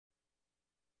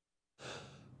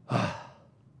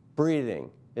Breathing.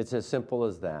 It's as simple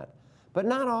as that. But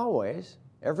not always.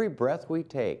 Every breath we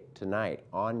take tonight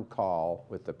on call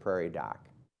with the Prairie Doc.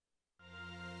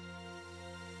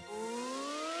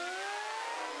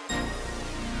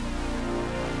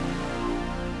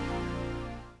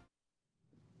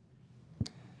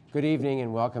 Good evening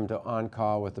and welcome to On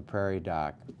Call with the Prairie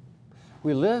Doc.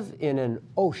 We live in an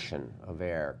ocean of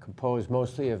air composed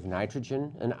mostly of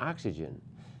nitrogen and oxygen.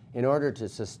 In order to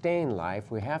sustain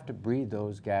life, we have to breathe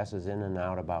those gases in and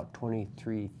out about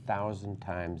 23,000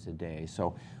 times a day.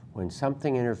 So when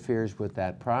something interferes with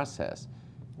that process,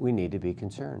 we need to be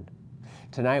concerned.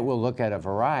 Tonight we'll look at a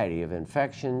variety of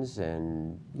infections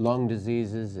and lung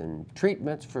diseases and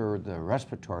treatments for the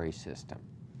respiratory system.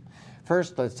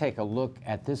 First, let's take a look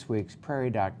at this week's Prairie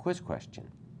Doc quiz question.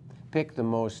 Pick the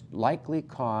most likely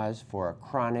cause for a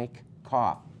chronic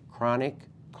cough. Chronic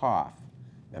cough.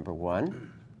 Number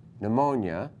 1,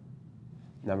 pneumonia.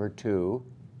 Number 2,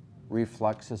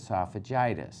 reflux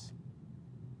esophagitis.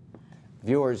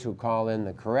 Viewers who call in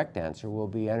the correct answer will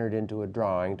be entered into a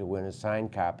drawing to win a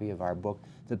signed copy of our book,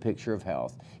 The Picture of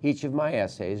Health. Each of my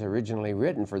essays, originally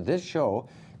written for this show,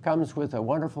 comes with a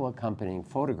wonderful accompanying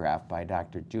photograph by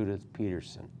Dr. Judith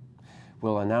Peterson.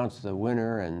 We'll announce the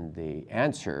winner and the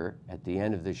answer at the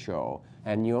end of the show,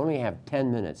 and you only have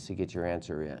 10 minutes to get your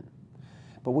answer in.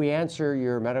 But we answer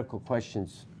your medical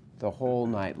questions the whole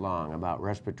night long about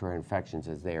respiratory infections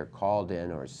as they are called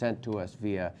in or sent to us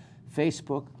via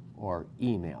Facebook or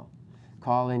email.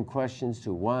 Call in questions to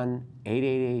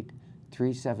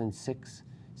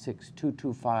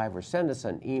 1-888-376-6225 or send us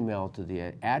an email to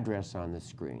the address on the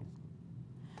screen.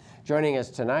 Joining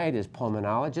us tonight is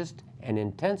pulmonologist and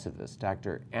intensivist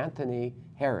Dr. Anthony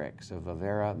Hericks of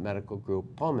Avera Medical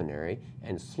Group Pulmonary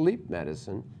and Sleep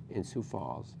Medicine in Sioux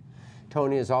Falls.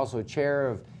 Tony is also chair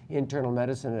of internal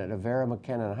medicine at Avera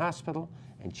McKenna Hospital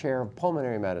and chair of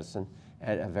pulmonary medicine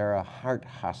at Avera Heart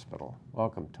Hospital.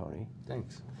 Welcome, Tony.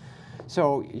 Thanks.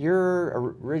 So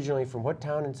you're originally from what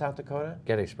town in South Dakota?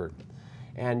 Gettysburg.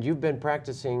 And you've been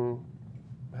practicing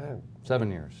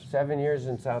 7 years. 7 years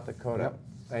in South Dakota. Yep.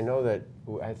 I know that,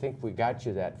 I think we got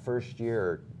you that first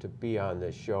year to be on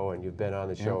this show, and you've been on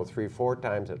the show 3-4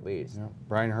 times at least. Yep.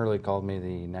 Brian Hurley called me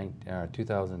the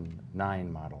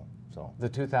 2009 model. So The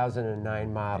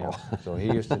 2009 model. yeah. So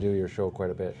he used to do your show quite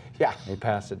a bit. Yeah. He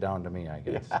passed it down to me, I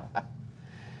guess. Yeah.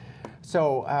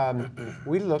 So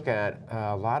we look at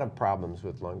a lot of problems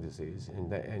with lung disease,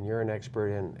 and you're an expert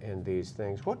in these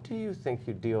things. What do you think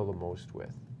you deal the most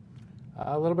with?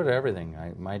 A little bit of everything.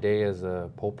 My day is a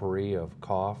potpourri of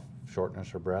cough,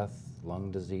 shortness of breath,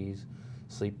 lung disease,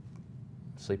 sleep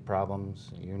problems,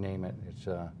 you name it. It's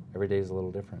every day is a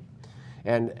little different.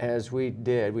 And as we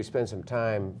spent some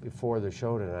time before the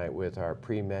show tonight with our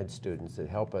pre-med students that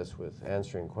help us with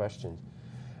answering questions.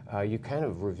 You kind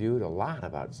of reviewed a lot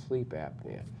about sleep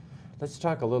apnea. Let's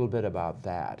talk a little bit about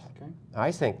that. Okay.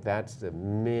 I think that's the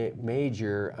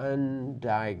major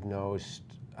undiagnosed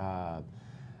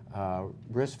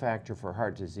risk factor for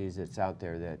heart disease that's out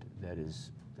there that's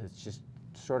just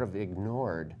sort of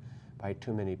ignored by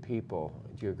too many people.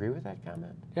 Do you agree with that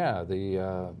comment? Yeah,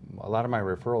 a lot of my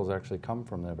referrals actually come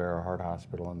from the Avera Heart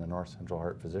Hospital and the North Central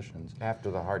Heart Physicians.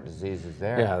 After the heart disease is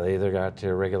there. Yeah, they either got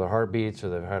irregular heartbeats or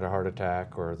they've had a heart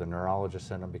attack or the neurologist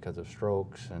sent them because of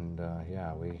strokes, and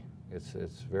yeah,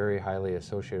 it's very highly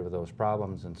associated with those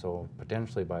problems, and so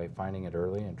potentially by finding it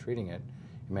early and treating it,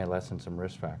 you may lessen some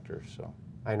risk factors. So.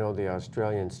 I know the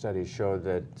Australian study showed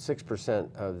that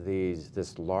 6% of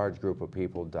this large group of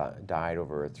people died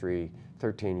over a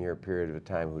 13-year period of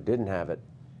time who didn't have it,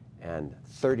 and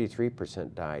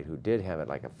 33% died who did have it,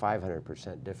 like a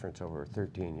 500% difference over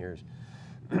 13 years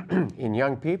in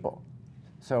young people.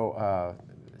 So,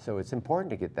 so it's important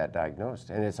to get that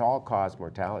diagnosed, and it's all-cause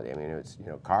mortality. I mean, it's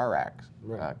car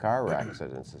Right. car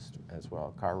accidents as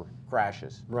well, car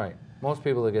crashes. Right. Most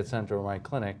people that get sent to my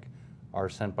clinic are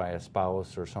sent by a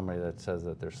spouse or somebody that says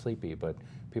that they're sleepy, but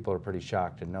people are pretty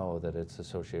shocked to know that it's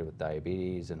associated with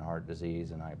diabetes and heart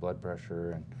disease and high blood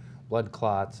pressure and blood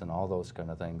clots and all those kind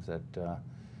of things that,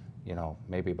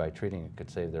 maybe by treating it could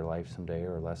save their life someday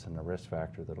or lessen the risk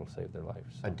factor that'll save their life.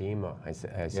 So. Edema. I see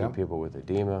people with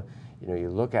edema. You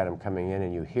look at them coming in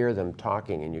and you hear them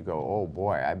talking and you go, oh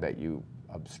boy, I bet you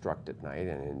obstruct at night,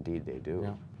 and indeed they do.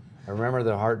 Yeah. I remember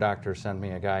the heart doctor sent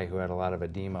me a guy who had a lot of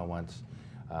edema once.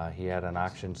 He had an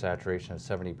oxygen saturation of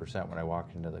 70% when I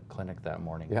walked into the clinic that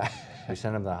morning. Yeah. We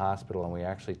sent him to the hospital, and we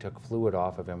actually took fluid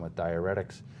off of him with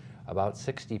diuretics, about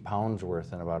 60 pounds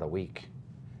worth in about a week.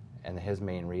 And his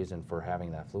main reason for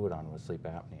having that fluid on was sleep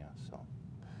apnea.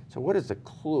 So what is the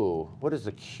clue, what is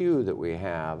the cue that we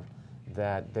have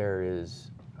that there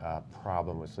is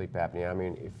problem with sleep apnea. I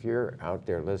mean, if you're out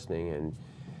there listening, and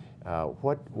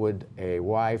what would a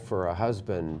wife or a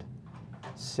husband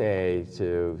say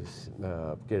to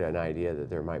get an idea that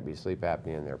there might be sleep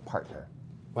apnea in their partner?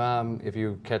 Well, if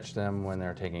you catch them when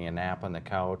they're taking a nap on the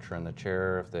couch or in the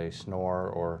chair, if they snore,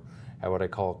 or have what I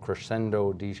call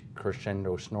crescendo,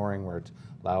 decrescendo snoring, where it's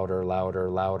louder, louder,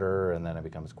 louder, and then it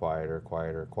becomes quieter,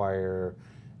 quieter, quieter,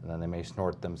 and then they may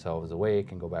snort themselves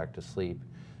awake and go back to sleep.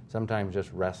 Sometimes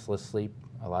just restless sleep.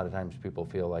 A lot of times people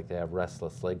feel like they have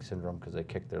restless leg syndrome because they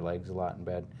kick their legs a lot in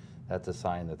bed. That's a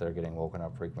sign that they're getting woken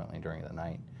up frequently during the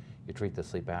night. You treat the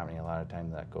sleep apnea, a lot of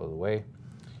times that goes away.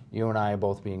 You and I,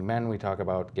 both being men, we talk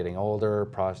about getting older,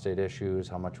 prostate issues,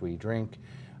 how much we drink.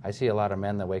 I see a lot of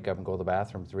men that wake up and go to the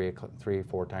bathroom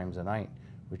 3-4 times a night.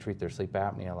 We treat their sleep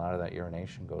apnea, a lot of that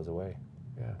urination goes away.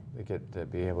 Yeah, they get to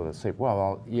be able to sleep.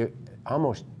 Well,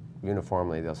 almost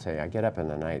uniformly they'll say, I get up in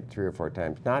the night 3 or 4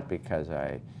 times, not because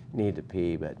I need to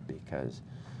pee, but because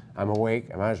I'm awake.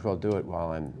 I might as well do it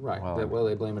while I'm... Right. Well,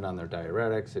 they blame it on their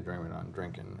diuretics. They blame it on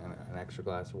drinking an extra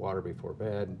glass of water before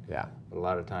bed. Yeah. But a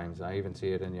lot of times, I even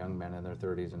see it in young men in their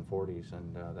 30s and 40s,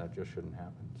 and that just shouldn't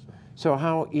happen. So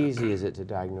how easy is it to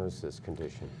diagnose this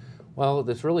condition? Well,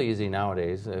 it's really easy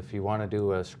nowadays. If you want to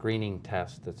do a screening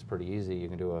test, that's pretty easy. You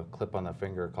can do a clip on the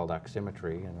finger called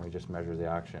oximetry, and we just measure the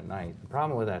oxygen at night. The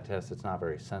problem with that test, it's not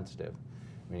very sensitive.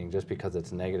 Meaning just because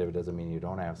it's negative doesn't mean you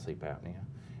don't have sleep apnea.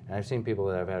 And I've seen people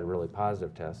that have had really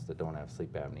positive tests that don't have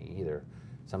sleep apnea either.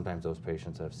 Sometimes those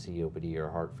patients have COPD or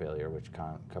heart failure, which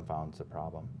confounds the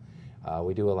problem.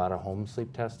 We do a lot of home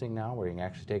sleep testing now, where you can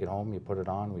actually take it home, you put it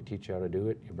on, we teach you how to do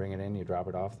it, you bring it in, you drop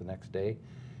it off the next day,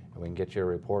 and we can get you a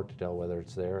report to tell whether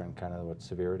it's there and kind of what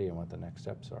severity and what the next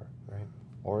steps are. Right.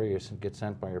 Or you get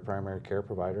sent by your primary care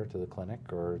provider to the clinic,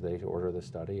 or they order the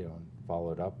study and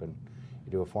follow it up, and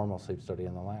you do a formal sleep study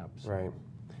in the labs. Right.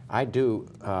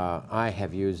 I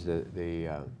have used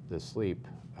the sleep,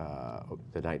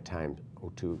 the nighttime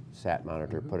O2 sat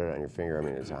monitor, put it on your finger. I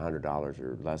mean, it's $100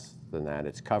 or less than that.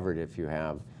 It's covered if you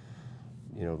have,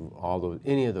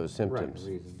 any of those symptoms.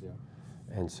 Right, reasons, yeah.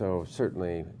 And so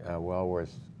certainly well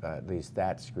worth at least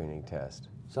that screening test.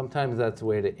 Sometimes that's a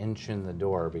way to inch in the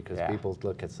door, because Yeah. people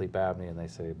look at sleep apnea and they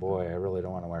say, boy, I really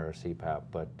don't want to wear a CPAP.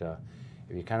 But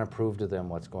if you kind of prove to them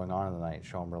what's going on in the night,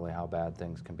 show them really how bad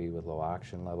things can be with low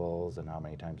oxygen levels and how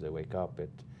many times they wake up, it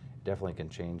definitely can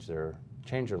change their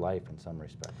life in some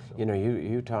respects. So.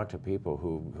 You talk to people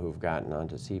who've gotten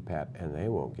onto CPAP and they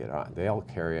won't get on. They'll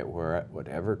carry it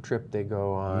whatever trip they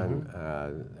go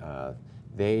on.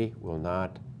 They will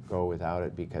not go without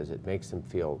it because it makes them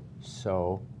feel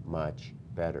so much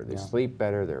better. They sleep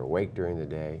better, they're awake during the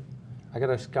day. I got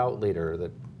a scout leader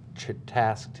that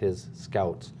tasked his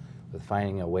scouts with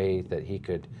finding a way that he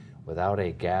could, without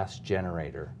a gas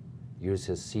generator, use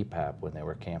his CPAP when they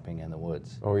were camping in the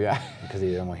woods. Oh yeah, because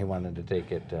he wanted to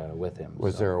take it with him.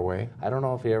 Was there a way? I don't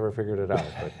know if he ever figured it out,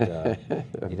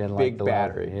 but he didn't like the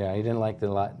battery. Yeah, he didn't like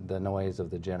the noise of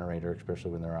the generator,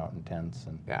 especially when they're out in tents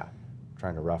and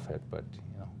trying to rough it. But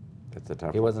it's a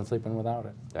tough. He wasn't sleeping without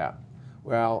it. Yeah.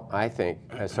 Well, I think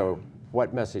so.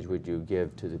 What message would you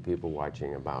give to the people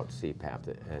watching about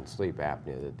CPAP and sleep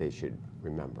apnea that they should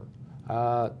remember?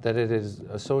 That it is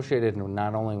associated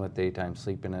not only with daytime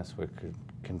sleepiness, which could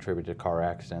contribute to car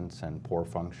accidents and poor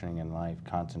functioning in life,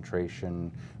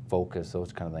 concentration, focus,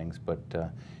 those kind of things, but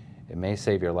it may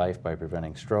save your life by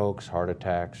preventing strokes, heart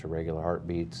attacks, irregular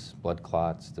heartbeats, blood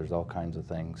clots. There's all kinds of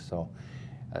things. So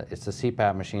it's a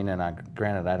CPAP machine, and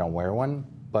granted, I don't wear one,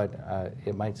 but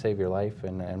it might save your life,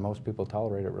 and most people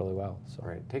tolerate it really well. So.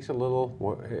 Right. It takes a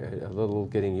little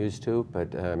getting used to,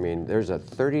 but I mean, there's a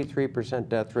 33%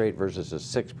 death rate versus a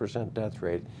 6% death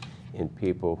rate in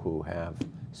people who have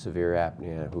severe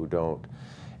apnea who don't.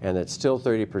 And it's still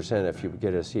 30% if you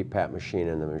get a CPAP machine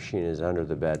and the machine is under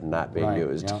the bed and not being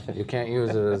used. Yeah. You can't use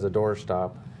it as a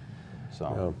doorstop.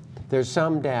 So. There's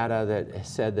some data that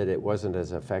said that it wasn't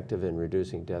as effective in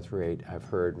reducing death rate, I've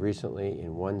heard recently,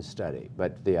 in one study.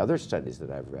 But the other studies that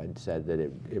I've read said that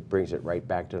it brings it right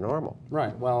back to normal.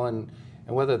 Right. Well, and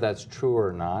whether that's true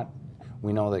or not,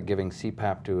 we know that giving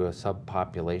CPAP to a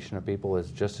subpopulation of people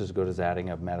is just as good as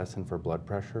adding a medicine for blood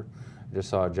pressure. I just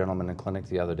saw a gentleman in clinic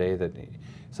the other day that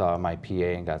saw my PA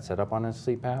and got set up on his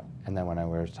CPAP. And then when I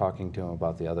was talking to him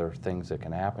about the other things that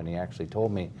can happen, he actually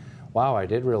told me, wow, I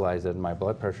did realize that my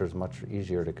blood pressure is much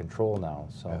easier to control now.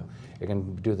 So it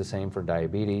can do the same for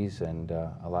diabetes and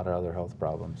a lot of other health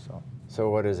problems. So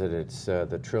what is it? It's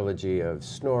the trilogy of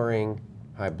snoring,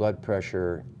 high blood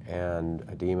pressure, and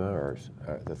edema, or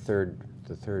the third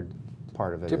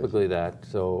part of it? Typically that.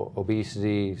 So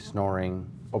obesity, snoring,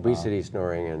 Obesity,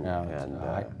 snoring, and, Yeah,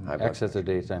 high blood excessive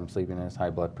daytime sleepiness, high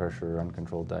blood pressure,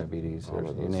 uncontrolled diabetes. All of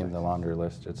You those name things. the laundry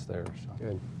list, it's there. So.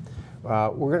 Good.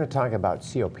 We're going to talk about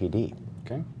COPD.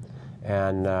 Okay.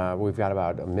 And we've got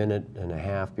about a minute and a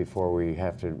half before we're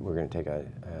going to take a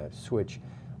switch.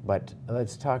 But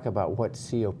let's talk about what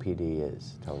COPD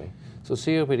is, Tony. So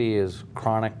COPD is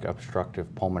chronic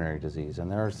obstructive pulmonary disease,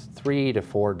 and there's 3 to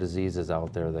 4 diseases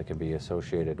out there that can be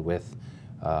associated with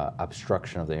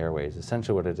obstruction of the airways.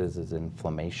 Essentially what it is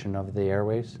inflammation of the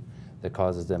airways that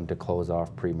causes them to close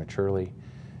off prematurely.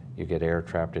 You get air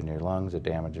trapped in your lungs, it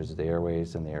damages the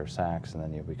airways and the air sacs, and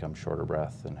then you become short of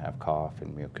breath and have cough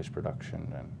and mucus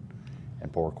production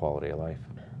and poor quality of life.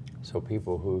 So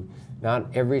people who, not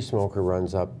every smoker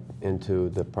runs up into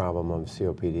the problem of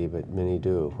COPD, but many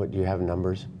do. What, do you have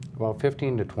numbers? About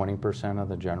 15 to 20% of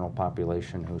the general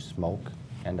population who smoke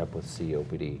end up with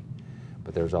COPD.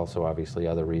 But there's also obviously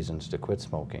other reasons to quit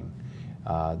smoking.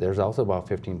 There's also about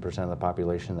 15% of the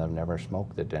population that have never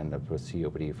smoked that end up with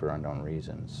COPD for unknown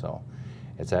reasons. So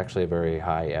it's actually a very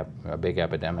a big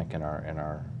epidemic in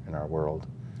our world.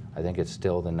 I think it's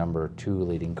still the #2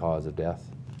 leading cause of death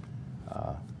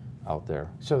out there.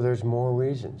 So there's more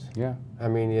reasons. Yeah. I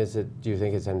mean, do you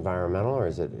think it's environmental, or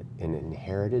is it an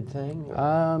inherited thing?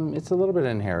 It's a little bit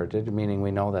inherited, meaning we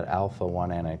know that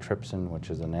alpha-1 antitrypsin, which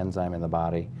is an enzyme in the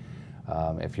body,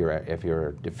 if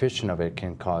you're deficient of it,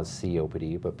 can cause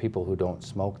COPD, but people who don't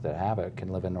smoke that have it can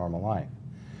live a normal life.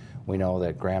 We know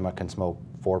that grandma can smoke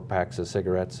 4 packs of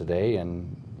cigarettes a day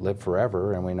and live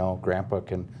forever, and we know grandpa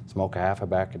can smoke a half a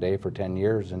pack a day for 10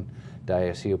 years and die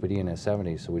of COPD in his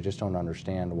 70s, so we just don't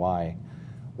understand why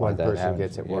One that person happens.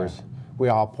 gets it Yeah. worse. We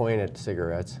all point at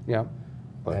cigarettes. Yeah.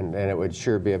 And it would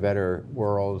sure be a better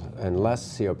world and less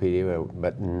COPD,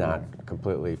 but not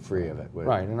completely free of it.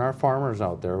 Right, and our farmers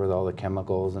out there with all the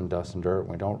chemicals and dust and dirt,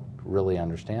 we don't really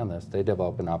understand this. They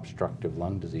develop an obstructive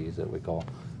lung disease that we call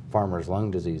farmer's lung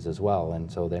disease as well,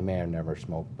 and so they may have never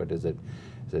smoked, but is it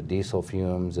diesel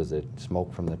fumes? Is it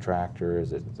smoke from the tractor?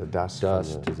 Is it the dust?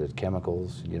 Is it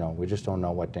chemicals? You know, we just don't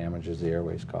know what damages the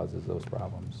airways causes those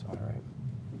problems. So. All right.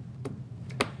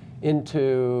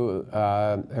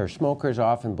 Smokers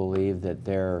often believe that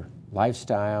their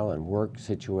lifestyle and work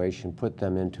situation put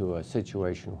them into a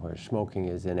situation where smoking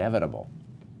is inevitable.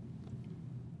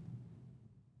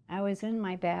 I was in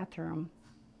my bathroom,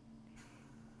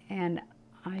 and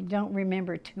I don't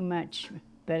remember too much,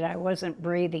 but I wasn't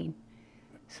breathing.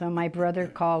 So my brother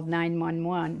called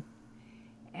 911,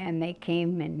 and they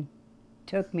came and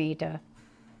took me to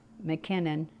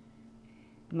McKinnon.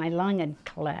 My lung had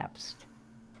collapsed.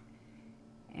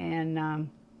 And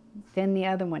then the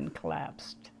other one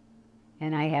collapsed.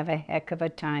 And I have a heck of a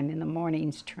time in the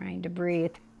mornings trying to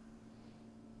breathe.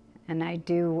 And I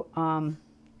do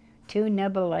 2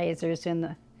 nebulizers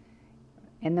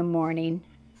in the morning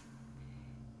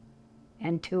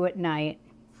and 2 at night.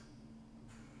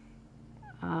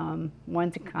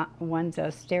 One's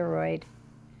a steroid,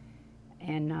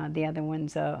 and the other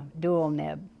one's a dual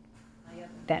neb.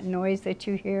 That noise that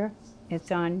you hear,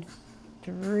 it's on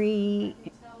 3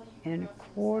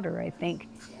 1/4, I think,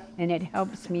 and it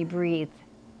helps me breathe.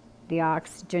 The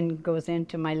oxygen goes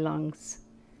into my lungs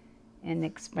and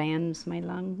expands my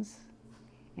lungs.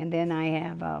 And then I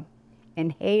have a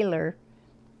inhaler.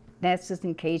 That's just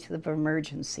in case of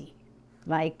emergency.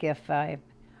 Like if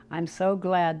I'm so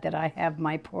glad that I have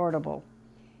my portable.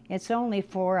 It's only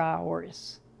 4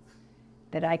 hours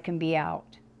that I can be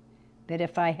out. But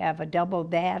if I have a double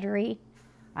battery,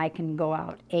 I can go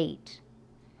out 8.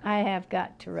 I have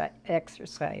got to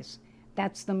exercise.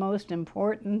 That's the most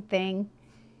important thing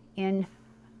in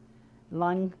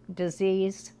lung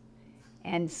disease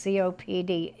and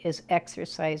COPD is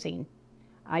exercising.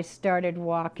 I started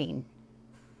walking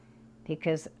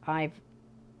because I've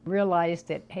realized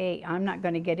that, hey, I'm not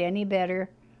going to get any better,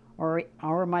 or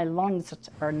my lungs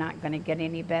are not going to get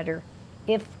any better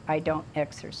if I don't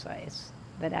exercise.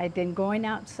 But I've been going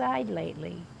outside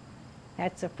lately.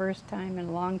 That's the first time in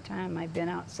a long time I've been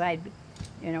outside,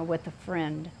 with a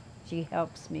friend. She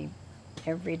helps me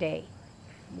every day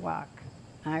walk.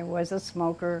 I was a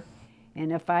smoker,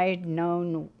 and if I'd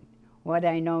known what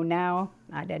I know now,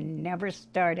 I'd have never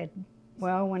started.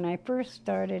 Well, when I first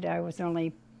started, I was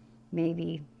only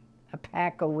maybe a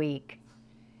pack a week.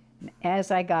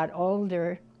 As I got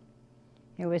older,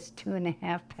 it was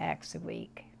 2.5 packs a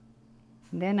week.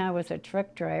 Then I was a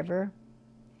truck driver,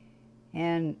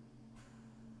 and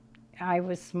I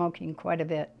was smoking quite a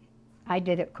bit. I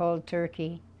did it cold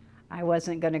turkey. I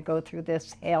wasn't going to go through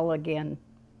this hell again.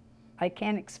 I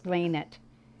can't explain it,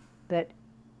 but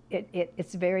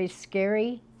it's very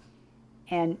scary,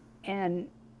 and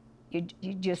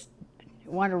you just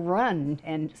want to run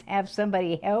and have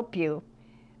somebody help you,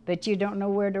 but you don't know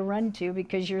where to run to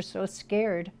because you're so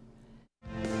scared.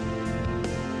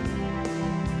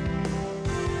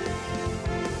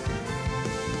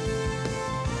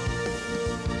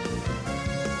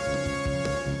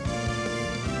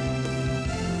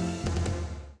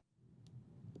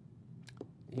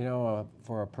 You know,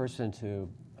 for a person to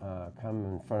come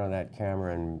in front of that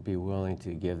camera and be willing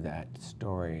to give that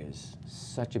story is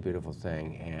such a beautiful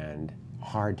thing and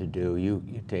hard to do. You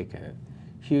take a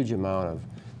huge amount of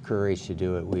courage to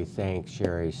do it. We thank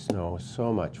Sherry Snow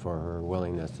so much for her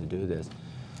willingness to do this.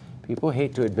 People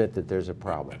hate to admit that there's a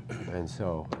problem, and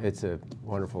so it's a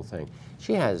wonderful thing.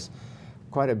 She has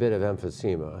quite a bit of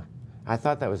emphysema. I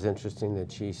thought that was interesting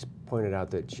that she pointed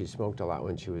out that she smoked a lot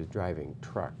when she was driving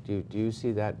truck. Do you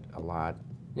see that a lot?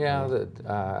 Yeah,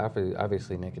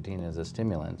 obviously nicotine is a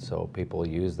stimulant, so people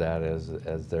use that as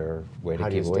their way to How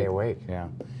do you keep stay awake. awake? Yeah,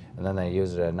 and then they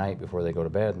use it at night before they go to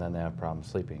bed, and then they have problems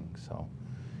sleeping. So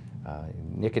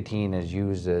nicotine is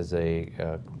used as a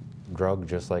drug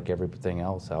just like everything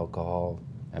else, alcohol,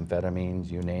 amphetamines,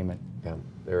 you name it. Yeah,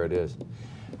 there it is.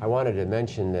 I wanted to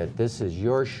mention that this is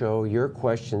your show. Your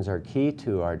questions are key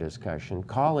to our discussion.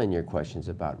 Call in your questions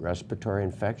about respiratory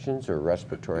infections or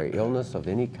respiratory illness of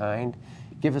any kind.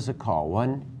 Give us a call,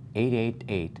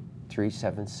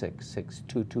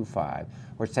 1-888-376-6225,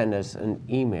 or send us an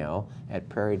email at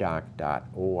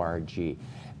prairiedoc.org.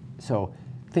 So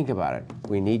think about it.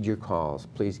 We need your calls.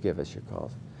 Please give us your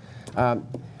calls.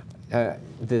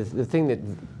 The thing that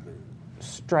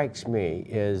strikes me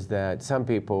is that some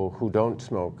people who don't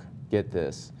smoke get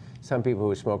this. Some people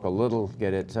who smoke a little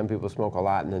get it. Some people smoke a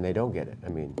lot and then they don't get it. I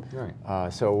mean,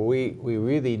 right. So we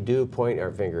really do point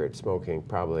our finger at smoking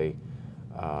probably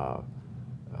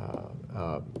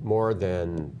more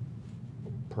than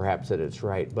perhaps that it's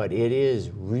right, but it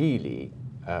is really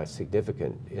a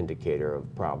significant indicator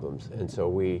of problems, and so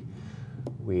we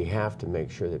have to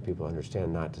make sure that people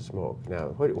understand not to smoke. Now,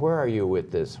 where are you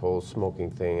with this whole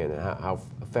smoking thing, and how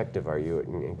effective are you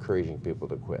in encouraging people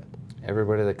to quit?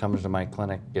 Everybody that comes to my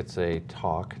clinic gets a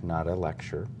talk, not a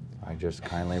lecture. I just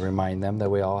kindly remind them that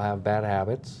we all have bad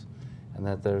habits and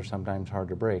that they're sometimes hard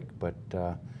to break, but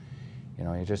you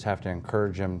know, you just have to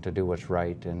encourage them to do what's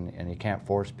right, and you can't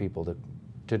force people to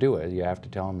do it. You have to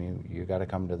tell them you got to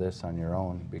come to this on your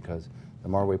own, because the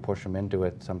more we push them into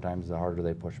it, sometimes the harder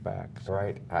they push back. So.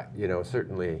 Right. You know,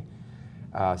 certainly,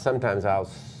 sometimes I'll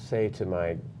say to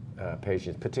my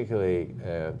patients, particularly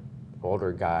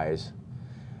older guys,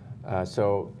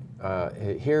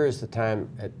 here is the time,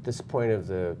 at this point of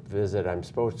the visit, I'm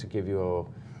supposed to give you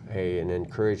an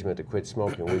encouragement to quit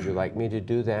smoking. Would you like me to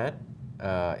do that?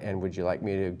 And would you like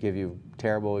me to give you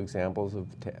terrible examples of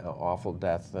awful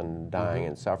death and dying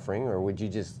and suffering, or would you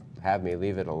just have me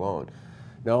leave it alone?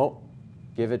 No,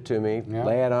 give it to me,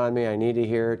 lay it on me, I need to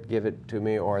hear it, give it to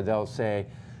me, or they'll say,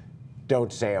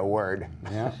 don't say a word.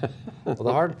 Yeah. Well,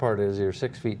 the hard part is you're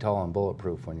 6 feet tall and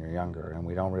bulletproof when you're younger, and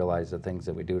we don't realize the things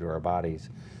that we do to our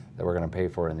bodies that we're going to pay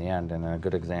for in the end. And a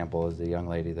good example is the young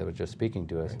lady that was just speaking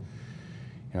to us.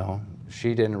 You know,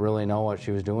 she didn't really know what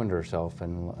she was doing to herself,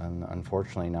 and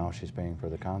unfortunately now she's paying for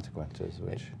the consequences,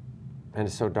 which... And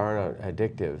it's so darn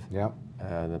addictive. Yep.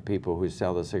 The people who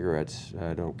sell the cigarettes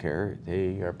don't care.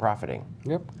 They are profiting.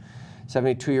 Yep.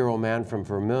 72-year-old man from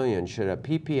Vermilion, should a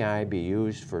PPI be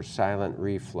used for silent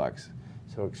reflux?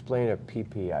 So explain a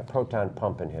PPI, proton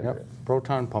pump inhibitor. Yep.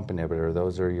 Proton pump inhibitor,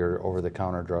 those are your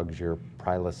over-the-counter drugs, your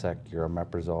Prilosec, your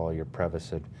omeprazole, your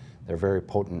Prevacid. They're very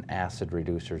potent acid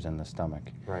reducers in the stomach.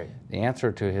 Right. The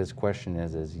answer to his question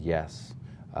is yes.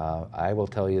 I will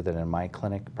tell you that in my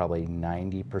clinic, probably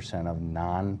 90% of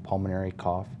non-pulmonary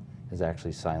cough is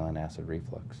actually silent acid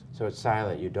reflux. So it's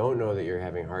silent. You don't know that you're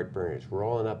having heartburn. It's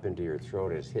rolling up into your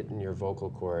throat. It's hitting your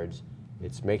vocal cords.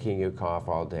 It's making you cough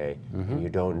all day, and you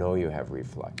don't know you have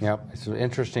reflux. Yep. It's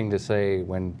interesting to say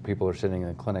when people are sitting in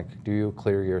the clinic, do you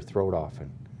clear your throat often?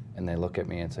 And they look at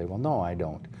me and say, well, no, I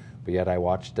don't. But yet I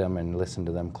watch them and listen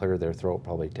to them clear their throat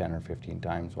probably 10 or 15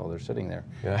 times while they're sitting there.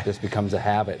 Yeah. It just becomes a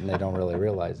habit and they don't really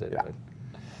realize it. Yeah. But.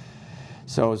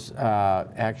 So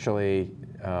actually,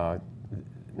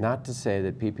 not to say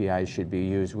that PPIs should be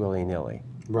used willy-nilly.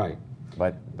 Right.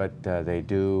 But they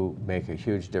do make a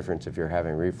huge difference if you're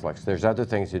having reflux. There's other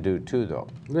things to do too, though.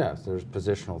 Yes, there's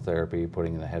positional therapy,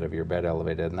 putting the head of your bed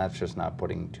elevated, and that's just not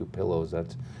putting 2 pillows.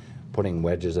 That's putting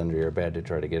wedges under your bed to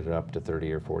try to get it up to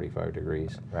 30 or 45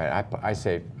 degrees. Right. I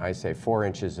say 4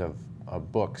 inches of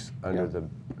books under the,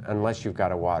 unless you've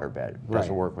got a water bed. It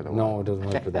doesn't work with a water. No, it doesn't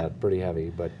work with that. Pretty heavy.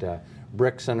 But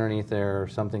bricks underneath there,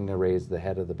 something to raise the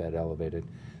head of the bed elevated.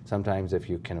 Sometimes if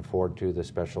you can afford to, the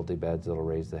specialty beds that'll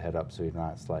raise the head up so you're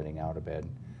not sliding out of bed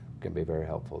can be very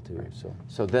helpful too. Right. So.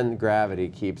 So then gravity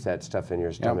keeps that stuff in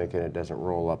your stomach and it doesn't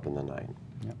roll up in the night.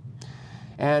 Yep.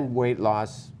 And weight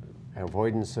loss,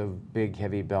 avoidance of big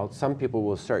heavy belts. Some people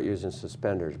will start using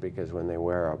suspenders because when they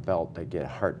wear a belt they get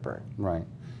heartburn. Right.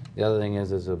 The other thing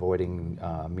is avoiding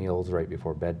meals right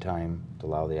before bedtime to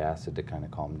allow the acid to kind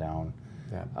of calm down.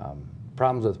 Yeah.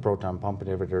 Problems with proton pump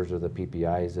inhibitors or the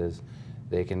PPIs is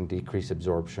they can decrease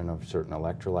absorption of certain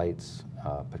electrolytes,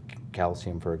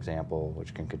 calcium, for example,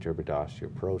 which can contribute to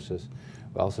osteoporosis.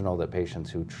 We also know that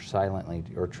patients who silently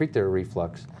or treat their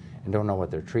reflux and don't know what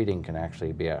they're treating can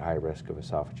actually be at high risk of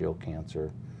esophageal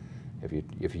cancer. If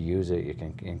you use it, you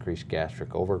can increase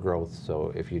gastric overgrowth.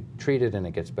 So if you treat it and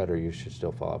it gets better, you should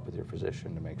still follow up with your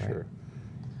physician to make sure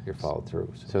you're followed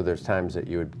through. So there's times that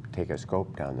you would take a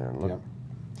scope down there and look. Yep.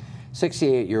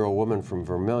 68-year-old woman from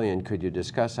Vermilion, could you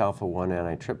discuss alpha-1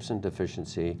 antitrypsin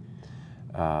deficiency?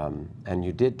 And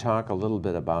you did talk a little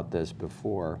bit about this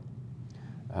before.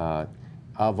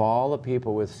 Of all the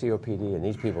people with COPD, and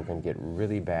these people can get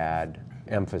really bad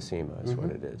emphysema is what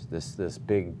it is, this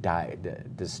big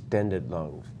distended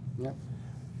lungs. Yep.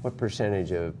 What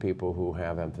percentage of people who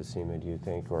have emphysema do you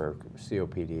think, or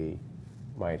COPD,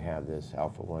 might have this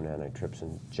alpha-1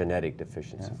 antitrypsin genetic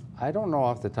deficiency? Yeah. I don't know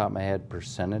off the top of my head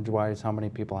percentage-wise how many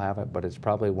people have it, but it's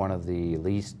probably one of the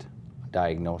least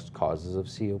diagnosed causes of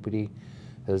COPD.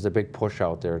 There's a big push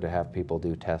out there to have people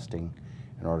do testing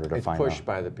in order to find out. It's pushed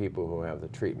by the people who have the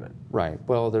treatment. Right.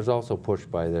 Well, there's also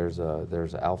pushed by, there's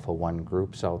alpha-1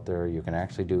 groups out there. You can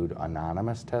actually do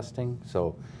anonymous testing.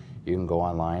 So you can go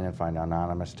online and find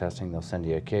anonymous testing. They'll send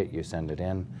you a kit, you send it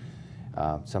in.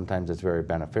 Sometimes it's very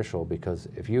beneficial because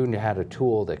if you had a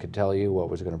tool that could tell you what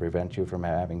was going to prevent you from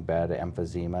having bad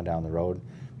emphysema down the road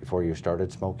before you started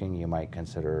smoking, you might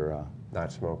consider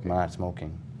not smoking. Not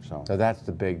smoking. So that's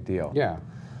the big deal. Yeah.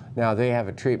 Now they have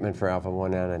a treatment for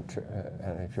alpha-1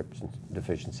 antitrypsin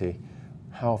deficiency.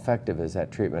 How effective is that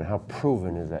treatment? How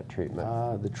proven is that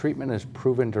treatment? The treatment is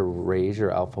proven to raise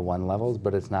your alpha-1 levels,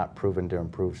 but it's not proven to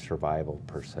improve survival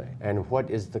per se. And what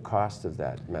is the cost of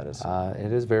that medicine?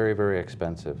 It is very, very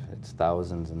expensive. It's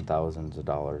thousands and thousands of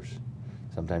dollars.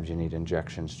 Sometimes you need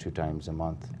injections 2 times a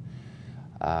month.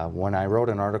 When I wrote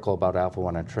an article about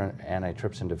alpha-1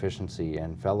 antitrypsin deficiency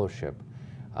and fellowship,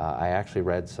 I actually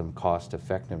read some cost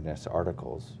effectiveness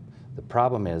articles. The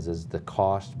problem is the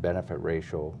cost-benefit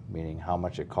ratio, meaning how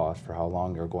much it costs for how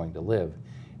long you're going to live,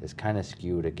 is kind of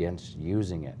skewed against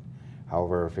using it.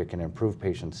 However, if it can improve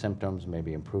patient symptoms,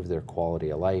 maybe improve their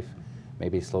quality of life,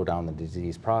 maybe slow down the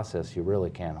disease process, you really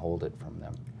can't hold it from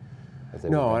them.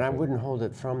 No, and I wouldn't hold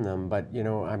it from them, but you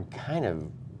know, I'm kind of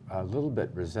a little bit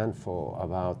resentful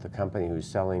about the company who's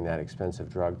selling that expensive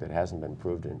drug that hasn't been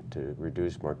proven to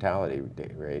reduce mortality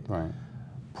rate. Right.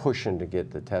 Pushing to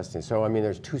get the testing. So, I mean,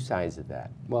 there's 2 sides of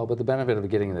that. Well, but the benefit of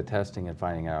getting the testing and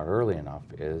finding out early enough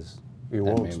is you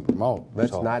won't smoke.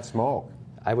 Let's not smoke.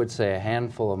 I would say a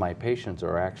handful of my patients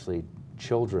are actually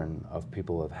children of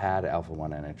people who have had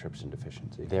alpha-1 antitrypsin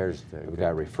deficiency. Who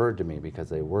got referred to me because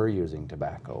they were using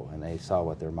tobacco and they saw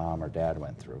what their mom or dad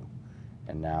went through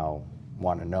and now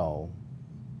want to know,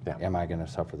 am I going to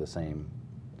suffer the same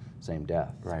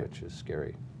death, which is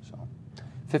scary. So.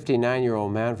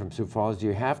 59-year-old man from Sioux Falls, do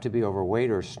you have to be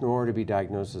overweight or snore to be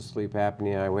diagnosed with sleep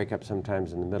apnea? I wake up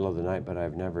sometimes in the middle of the night, but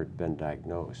I've never been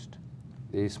diagnosed.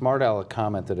 The smart aleck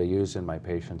comment that I use in my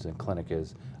patients in clinic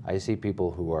is, I see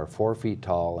people who are 4 feet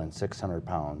tall and 600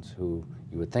 pounds who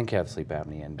you would think have sleep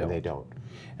apnea and don't. And they don't.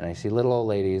 And I see little old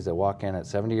ladies that walk in at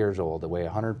 70 years old that weigh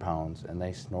 100 pounds and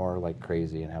they snore like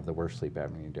crazy and have the worst sleep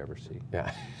apnea you'd ever see.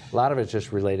 Yeah. A lot of it's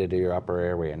just related to your upper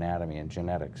airway anatomy and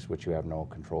genetics, which you have no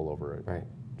control over it. Right.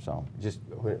 So. Just,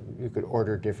 you could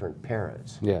order different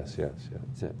parents. Yes, yes, yes.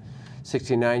 That's it.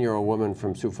 69-year-old woman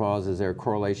from Sioux Falls, is there a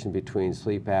correlation between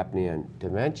sleep apnea and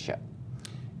dementia?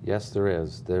 Yes, there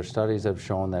is. Their studies have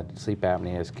shown that sleep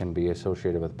apnea can be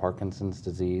associated with Parkinson's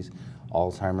disease,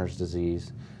 Alzheimer's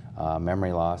disease,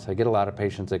 memory loss. I get a lot of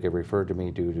patients that get referred to me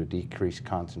due to decreased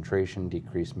concentration,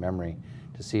 decreased memory,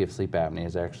 to see if sleep apnea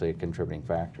is actually a contributing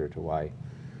factor to why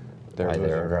they're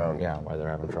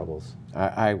having troubles.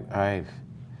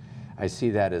 I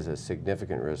see that as a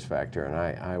significant risk factor, and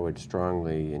I would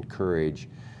strongly encourage,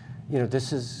 you know,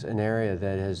 this is an area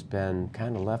that has been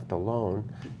kind of left alone.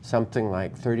 Something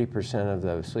like 30% of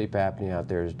the sleep apnea out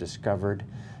there is discovered,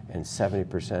 and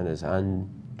 70% is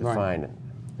undefined. Right.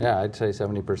 Yeah, I'd say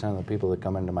 70% of the people that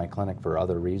come into my clinic for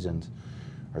other reasons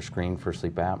are screened for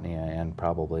sleep apnea and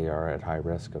probably are at high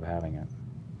risk of having it.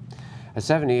 A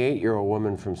 78-year-old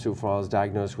woman from Sioux Falls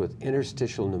diagnosed with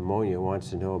interstitial pneumonia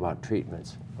wants to know about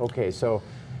treatments. Okay, so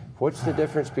What's the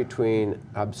difference between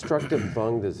obstructive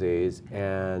lung disease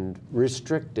and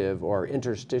restrictive or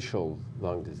interstitial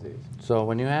lung disease? So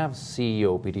when you have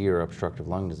COPD or obstructive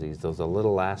lung disease, those are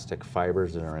little elastic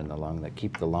fibers that are in the lung that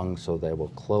keep the lungs so they will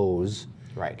close,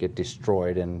 Right. get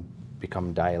destroyed, and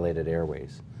become dilated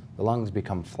airways. The lungs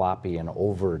become floppy and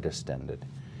over-distended.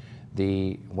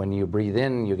 When you breathe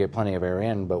in, you get plenty of air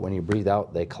in, but when you breathe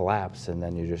out, they collapse, and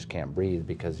then you just can't breathe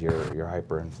because you're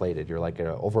hyperinflated. You're like an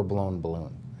overblown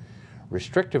balloon.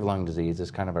 Restrictive lung disease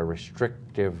is kind of a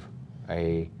restrictive,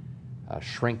 a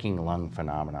shrinking lung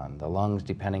phenomenon. The lungs,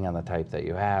 depending on the type that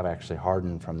you have, actually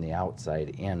harden from the outside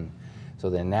in. So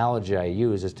the analogy I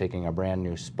use is taking a brand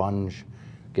new sponge,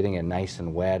 getting it nice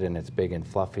and wet, and it's big and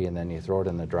fluffy, and then you throw it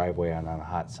in the driveway on a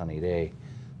hot sunny day.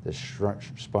 The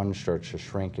sponge starts to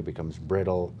shrink, it becomes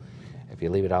brittle. If you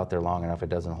leave it out there long enough, it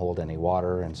doesn't hold any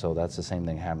water, and so that's the same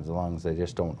thing happens to the lungs. They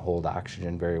just don't hold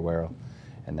oxygen very well,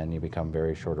 and then you become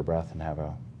very short of breath and have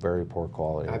a very poor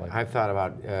quality of life. I've thought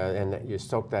about, and you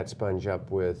soak that sponge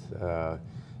up with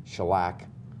shellac,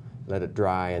 let it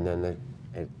dry, and then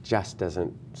it just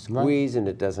doesn't squeeze, and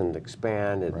it doesn't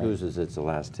expand, it loses its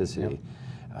elasticity.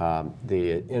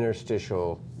 The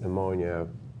interstitial pneumonia,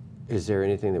 is there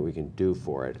anything that we can do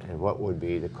for it, and what would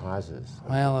be the causes?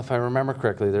 Well, if I remember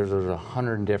correctly, there's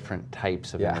 100 different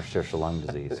types of interstitial lung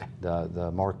disease.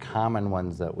 The more common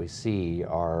ones that we see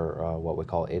are what we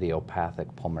call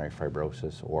idiopathic pulmonary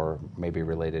fibrosis, or maybe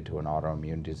related to an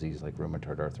autoimmune disease like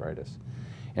rheumatoid arthritis.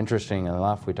 Interesting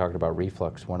enough, we talked about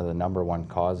reflux. One of the #1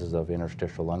 causes of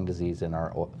interstitial lung disease in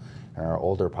our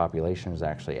older population is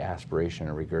actually aspiration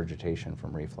and regurgitation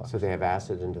from reflux. So they have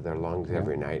acid into their lungs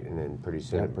every night, and then pretty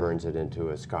soon it burns it into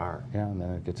a scar. Yeah, and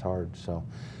then it gets hard. So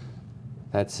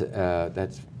that's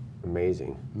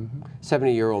amazing.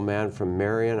 70-year-old man from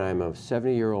Marion. I'm a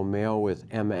 70-year-old male with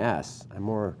MS.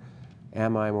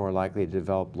 Am I more likely to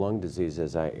develop lung disease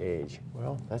as I age?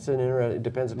 Well, that's it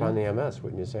depends upon the MS,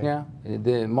 wouldn't you say? Yeah,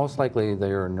 most likely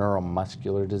they're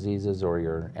neuromuscular diseases or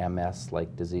your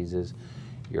MS-like diseases,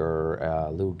 your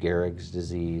Lou Gehrig's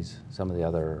disease, some of the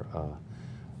other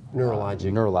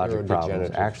neurologic problems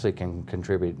actually can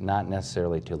contribute not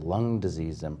necessarily to lung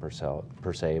disease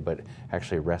per se, but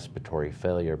actually respiratory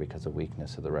failure because of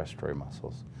weakness of the respiratory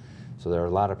muscles. So there are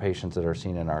a lot of patients that are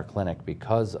seen in our clinic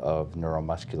because of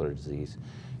neuromuscular disease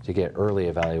to get early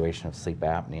evaluation of sleep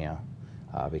apnea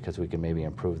because we can maybe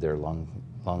improve their lung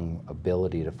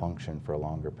ability to function for a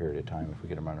longer period of time if we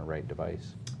get them on the right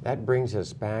device. That brings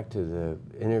us back to the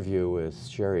interview with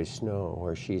Sherry Snow,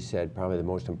 where she said probably the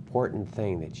most important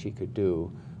thing that she could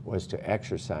do was to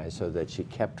exercise so that she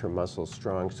kept her muscles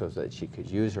strong so that she could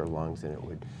use her lungs and it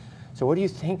would. So what do you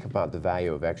think about the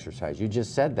value of exercise? You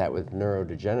just said that with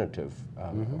neurodegenerative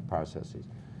processes.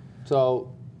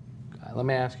 So let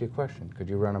me ask you a question. Could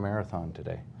you run a marathon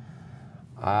today?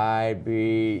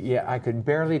 Yeah, I could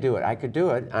barely do it. I could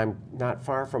do it. I'm not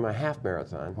far from a half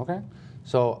marathon. Okay.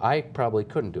 So I probably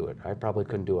couldn't do it. I probably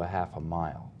couldn't do a half a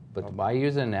mile. But I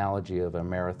use an analogy of a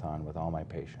marathon with all my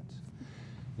patients.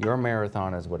 Your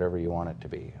marathon is whatever you want it to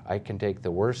be. I can take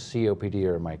the worst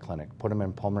COPDer in my clinic, put them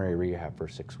in pulmonary rehab for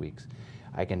 6 weeks.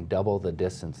 I can double the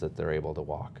distance that they're able to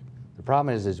walk. The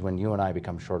problem is when you and I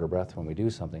become short of breath when we do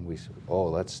something, we say, oh,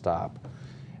 let's stop.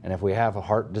 And if we have a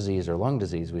heart disease or lung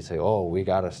disease, we say, oh, we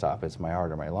got to stop. It's my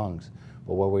heart or my lungs.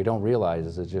 But what we don't realize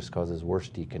is it just causes worse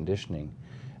deconditioning.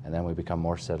 And then we become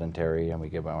more sedentary and we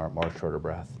get more short of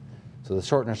breath. So the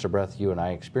shortness of breath you and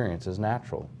I experience is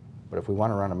natural. But if we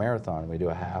want to run a marathon, we do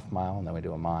a half mile and then we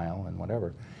do a mile and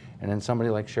whatever. And then somebody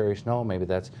like Sherry Snow, maybe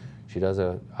she does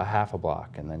a half a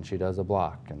block and then she does a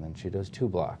block and then she does 2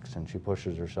 blocks and she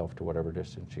pushes herself to whatever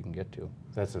distance she can get to.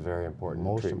 That's a very important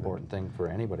Most treatment. important thing for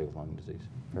anybody with lung disease.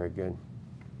 Very good.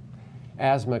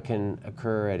 Asthma can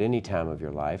occur at any time of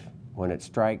your life. When it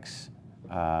strikes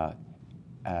a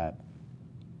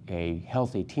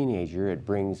healthy teenager, it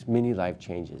brings many life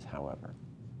changes, however.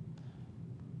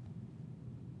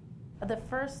 The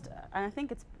first, and I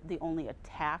think it's the only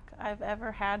attack I've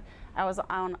ever had, I was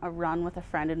on a run with a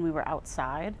friend and we were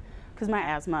outside because my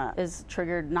asthma is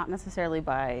triggered not necessarily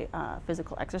by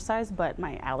physical exercise, but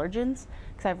my allergens,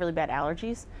 because I have really bad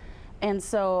allergies. And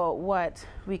so what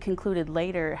we concluded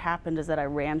later happened is that I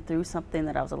ran through something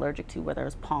that I was allergic to, whether it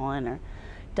was pollen or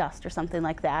dust or something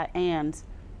like that, and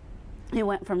it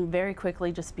went from very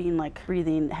quickly just being like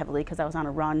breathing heavily because I was on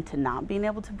a run to not being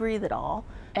able to breathe at all.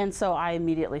 And so I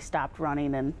immediately stopped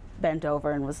running and bent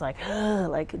over and was like, ugh,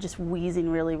 like just wheezing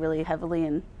really, really heavily.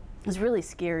 And it was really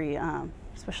scary,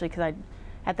 especially because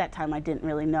at that time I didn't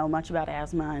really know much about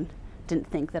asthma and didn't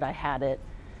think that I had it.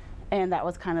 And that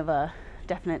was kind of a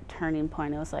definite turning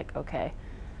point. It was like, okay,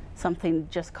 something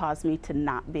just caused me to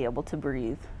not be able to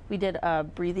breathe. We did a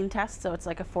breathing test, so it's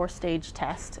like a 4-stage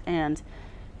test, and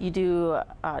you do,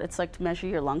 it's like to measure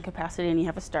your lung capacity, and you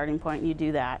have a starting point, and you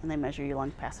do that, and they measure your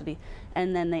lung capacity.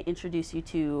 And then they introduce you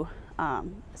to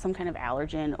some kind of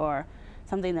allergen or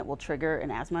something that will trigger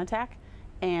an asthma attack.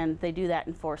 And they do that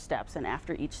in 4 steps, and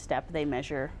after each step, they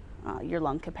measure your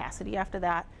lung capacity after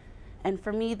that. And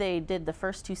for me, they did the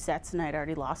first 2 sets, and I'd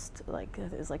already lost, like,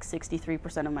 it was like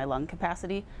 63% of my lung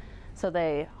capacity. So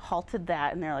they halted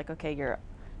that, and they're like, okay, you're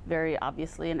very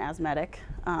obviously an asthmatic.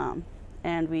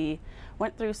 And we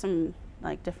went through some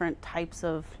like different types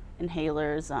of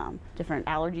inhalers, different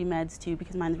allergy meds too,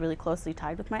 because mine's really closely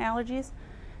tied with my allergies.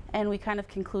 And we kind of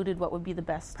concluded what would be the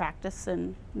best practice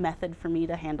and method for me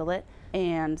to handle it.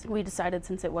 And we decided,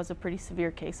 since it was a pretty severe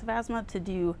case of asthma, to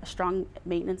do a strong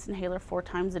maintenance inhaler 4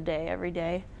 times a day, every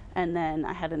day. And then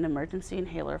I had an emergency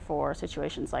inhaler for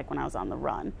situations like when I was on the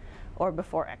run or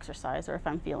before exercise or if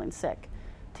I'm feeling sick,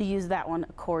 to use that one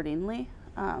accordingly.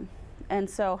 And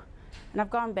I've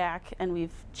gone back and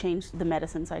we've changed the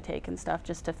medicines I take and stuff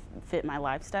just to fit my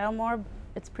lifestyle more.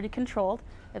 It's pretty controlled.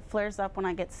 It flares up when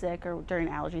I get sick or during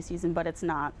allergy season, but it's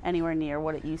not anywhere near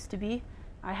what it used to be.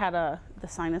 I had the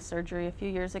sinus surgery a few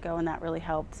years ago, and that really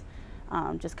helped,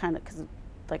 just kind of because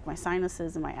like my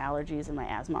sinuses and my allergies and my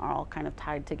asthma are all kind of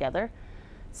tied together.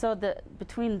 So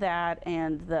between that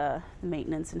and the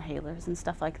maintenance inhalers and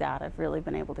stuff like that, I've really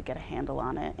been able to get a handle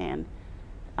on it, and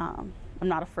I'm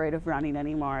not afraid of running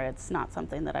anymore. It's not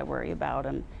something that I worry about,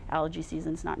 and allergy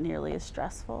season's not nearly as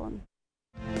stressful.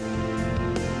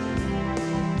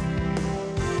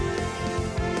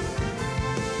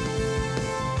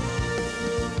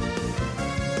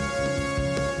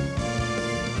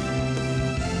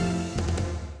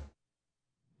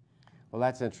 Well,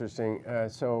 that's interesting.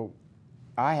 So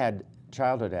I had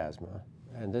childhood asthma,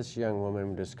 and this young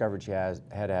woman discovered she had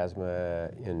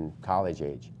asthma in college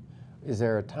age. Is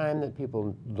there a time that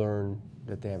people learn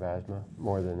that they have asthma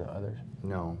more than others?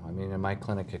 No. I mean, in my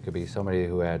clinic, it could be somebody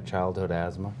who had childhood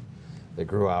asthma. They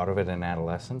grew out of it in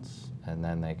adolescence, and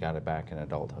then they got it back in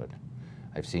adulthood.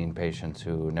 I've seen patients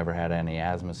who never had any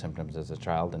asthma symptoms as a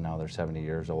child, and now they're 70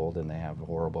 years old, and they have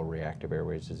horrible reactive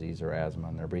airways disease or asthma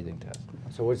on their breathing test.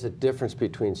 So what's the difference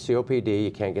between COPD,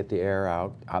 you can't get the air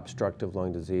out, obstructive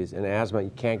lung disease, and asthma,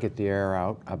 you can't get the air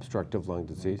out, obstructive lung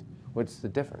disease? What's the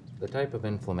difference? The type of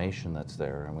inflammation that's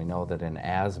there, and we know that in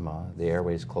asthma, the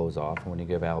airways close off, and when you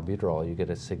give albuterol, you get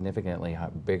a significantly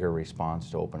bigger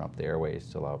response to open up the airways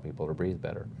to allow people to breathe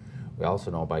better. We also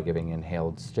know by giving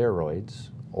inhaled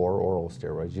steroids or oral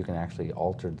steroids, you can actually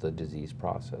alter the disease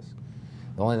process.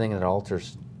 The only thing that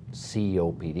alters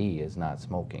COPD is not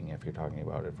smoking, if you're talking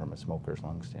about it from a smoker's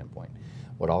lung standpoint.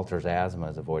 What alters asthma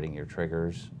is avoiding your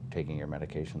triggers, taking your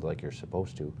medications like you're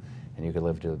supposed to, and you can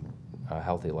live to a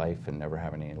healthy life and never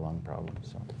have any lung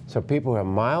problems. So people who have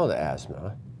mild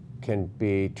asthma can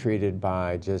be treated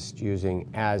by just using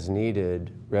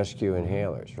as-needed rescue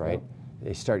inhalers, right? Yep.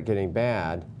 They start getting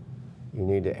bad, you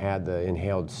need to add the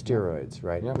inhaled steroids,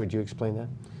 right? Yep. Would you explain that?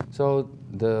 So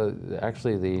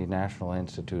actually the National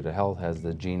Institute of Health has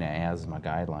the GINA asthma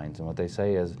guidelines, and what they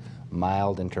say is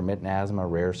mild intermittent asthma,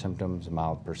 rare symptoms,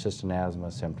 mild persistent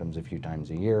asthma, symptoms a few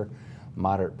times a year,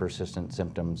 moderate persistent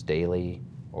symptoms daily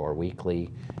or weekly,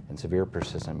 and severe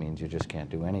persistent means you just can't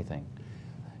do anything.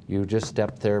 You just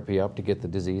step therapy up to get the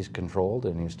disease controlled,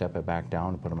 and you step it back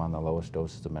down and put them on the lowest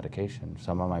doses of medication.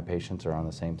 Some of my patients are on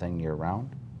the same thing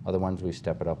year-round. Other ones, we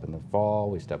step it up in the fall,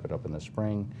 we step it up in the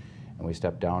spring, and we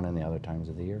step down in the other times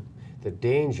of the year. The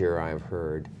danger I've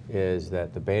heard is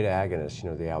that the beta agonists,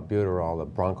 the albuterol, the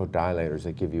bronchodilators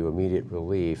that give you immediate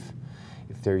relief,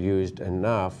 if they're used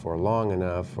enough or long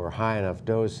enough or high enough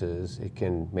doses, it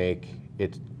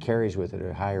carries with it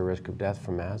a higher risk of death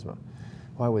from asthma.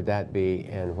 Why would that be,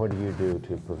 and what do you do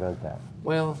to prevent that?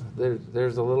 Well,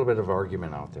 there's a little bit of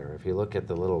argument out there. If you look at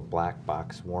the little black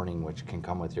box warning which can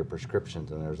come with your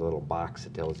prescriptions, and there's a little box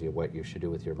that tells you what you should do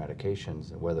with your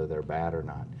medications and whether they're bad or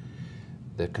not.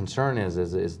 The concern is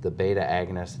the beta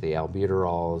agonists, the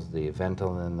albuterols, the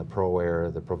Ventolin, the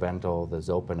ProAir, the Proventil, the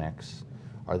Xopenex,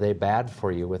 are they bad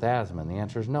for you with asthma? And the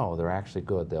answer is no, they're actually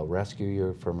good. They'll rescue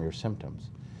you from your symptoms.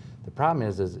 The problem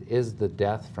is the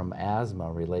death from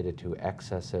asthma related to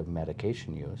excessive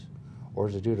medication use, or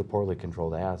is it due to poorly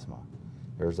controlled asthma?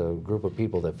 There's a group of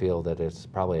people that feel that it's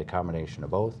probably a combination of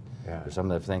both. Yeah. There's some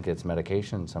that think it's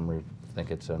medication, some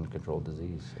think it's uncontrolled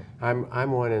disease. So.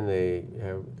 I'm one in the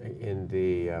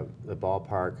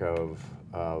ballpark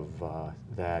of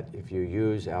that if you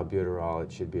use albuterol,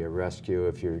 it should be a rescue.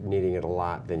 If you're needing it a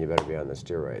lot, then you better be on the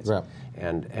steroids. Right.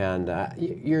 And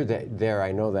you're there,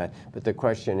 I know that. But the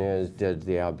question is, did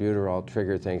the albuterol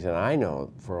trigger things? And I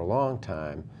know for a long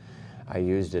time, I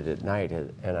used it at night,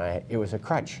 and it was a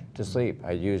crutch to sleep.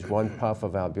 I used one puff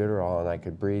of albuterol, and I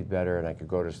could breathe better, and I could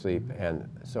go to sleep, and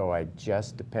so I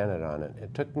just depended on it.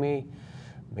 It took me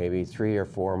maybe 3 or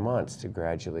 4 months to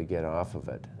gradually get off of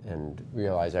it and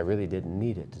realize I really didn't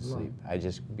need it to sleep. I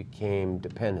just became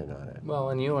dependent on it.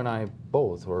 Well, and you and I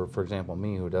both, or for example,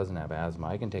 me who doesn't have asthma,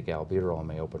 I can take albuterol and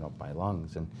may open up my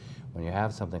lungs, and when you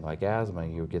have something like asthma,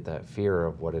 you get that fear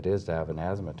of what it is to have an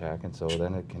asthma attack, and so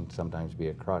then it can sometimes be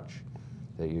a crutch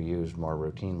that you use more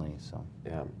routinely. So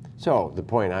yeah. So the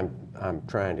point I'm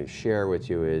trying to share with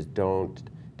you is don't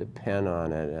depend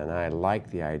on it, and I like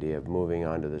the idea of moving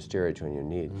on to the steroids when you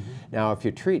need. Now, if you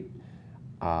treat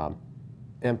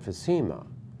emphysema,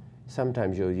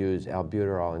 sometimes you'll use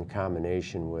albuterol in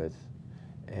combination with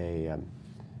a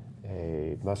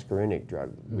muscarinic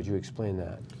drug. Would you explain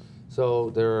that? So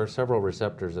there are several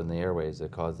receptors in the airways that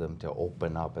cause them to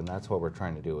open up, and that's what we're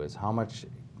trying to do, is how much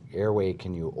airway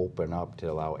can you open up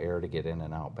to allow air to get in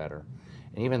and out better.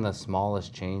 And even the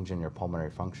smallest change in your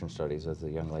pulmonary function studies, as the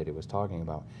young lady was talking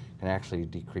about, can actually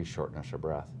decrease shortness of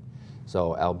breath.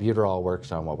 So albuterol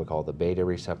works on what we call the beta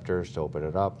receptors to open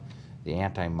it up. The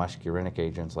anti-muscarinic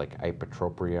agents like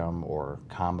ipratropium or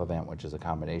Combivent, which is a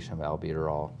combination of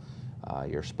albuterol,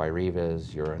 your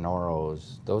Spirivas, your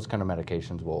Anoros, those kind of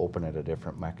medications will open at a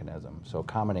different mechanism. So a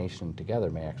combination together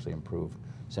may actually improve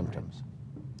symptoms.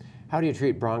 How do you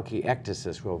treat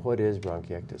bronchiectasis? Well, what is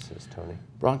bronchiectasis, Tony?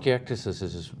 Bronchiectasis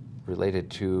is related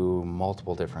to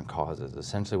multiple different causes.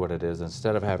 Essentially what it is,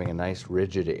 instead of having a nice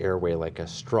rigid airway like a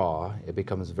straw, it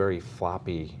becomes very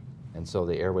floppy, and so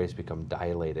the airways become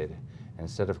dilated. And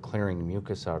instead of clearing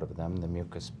mucus out of them, the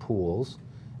mucus pools,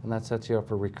 and that sets you up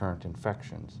for recurrent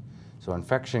infections. So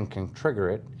infection can trigger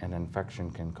it, and infection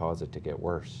can cause it to get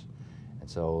worse. And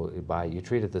so you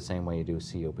treat it the same way you do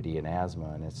COPD and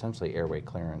asthma, and essentially airway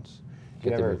clearance,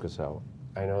 get the mucus out.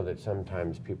 I know that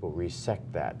sometimes people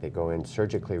resect that. They go in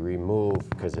surgically remove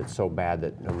because it's so bad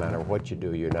that no matter what you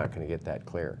do, you're not going to get that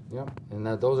clear. Yeah, and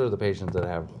those are the patients that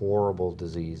have horrible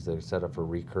disease that are set up for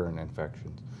recurrent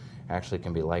infections. Actually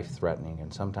can be life-threatening,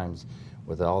 and sometimes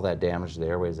with all that damage to the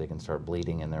airways, they can start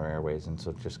bleeding in their airways, and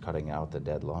so just cutting out the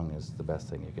dead lung is the best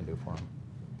thing you can do for them.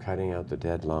 Cutting out the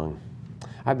dead lung.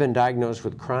 I've been diagnosed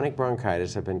with chronic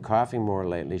bronchitis. I've been coughing more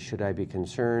lately. Should I be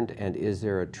concerned, and is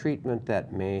there a treatment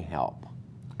that may help?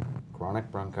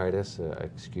 Chronic bronchitis,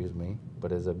 excuse me,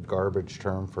 but is a garbage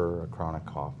term for a chronic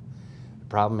cough. The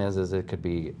problem is it could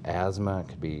be asthma, it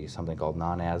could be something called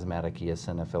non-asthmatic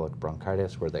eosinophilic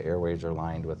bronchitis, where the airways are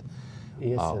lined with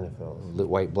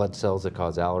white blood cells that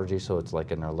cause allergy, so it's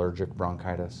like an allergic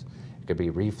bronchitis. It could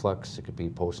be reflux, it could be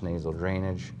postnasal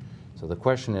drainage. So the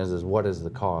question is what is the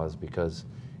cause? Because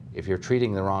if you're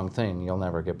treating the wrong thing, you'll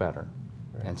never get better.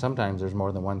 Right. And sometimes there's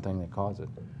more than one thing that causes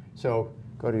it. So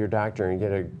go to your doctor and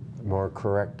get a more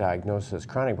correct diagnosis.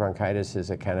 Chronic bronchitis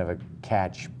is a kind of a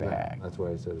catch bag. Yeah, that's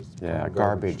why I said it's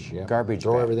garbage. Yeah. Garbage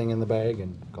Throw bag. everything in the bag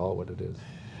and call it what it is.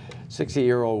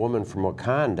 60-year-old woman from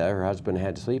Wakanda. Her husband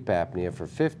had sleep apnea for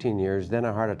 15 years, then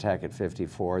a heart attack at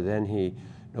 54. Then he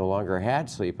no longer had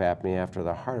sleep apnea after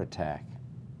the heart attack.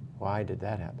 Why did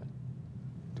that happen?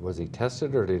 Was he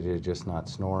tested, or did he just not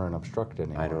snore and obstruct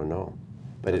anymore? I don't know.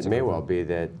 But it may well be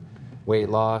that... Weight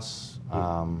loss,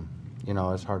 you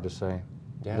know, it's hard to say.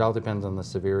 Yeah. It all depends on the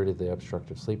severity of the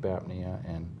obstructive sleep apnea,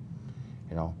 and,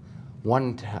 you know,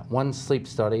 one sleep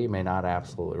study may not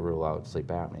absolutely rule out sleep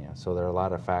apnea. So there are a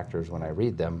lot of factors when I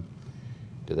read them.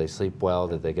 Do they sleep well?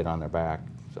 Did they get on their back?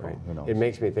 So right. Who knows? It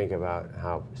makes me think about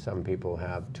how some people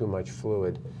have too much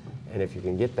fluid, and if you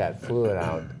can get that fluid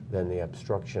out, then the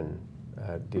obstruction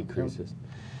decreases.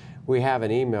 We have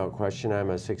an email question.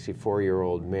 I'm a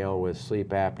 64-year-old male with sleep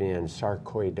apnea and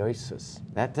sarcoidosis.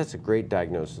 That's a great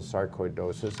diagnosis,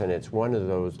 sarcoidosis, and it's one of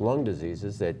those lung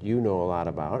diseases that you know a lot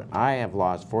about. I have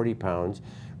lost 40 pounds,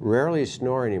 rarely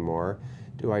snore anymore.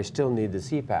 Do I still need the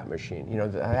CPAP machine? You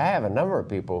know, I have a number of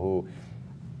people who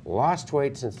lost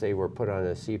weight since they were put on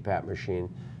a CPAP machine.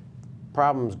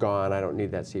 Problem's gone, I don't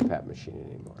need that CPAP machine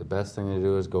anymore. The best thing to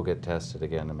do is go get tested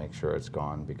again to make sure it's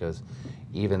gone, because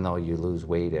even though you lose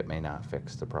weight, it may not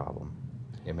fix the problem.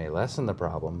 It may lessen the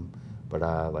problem, but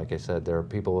like I said, there are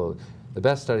people, the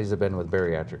best studies have been with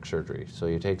bariatric surgery. So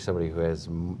you take somebody who has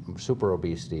super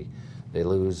obesity, they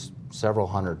lose several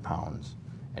hundred pounds,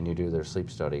 and you do their sleep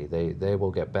study, they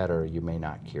will get better. You may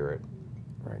not cure it.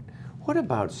 Right. What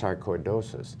about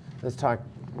sarcoidosis? Let's talk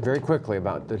very quickly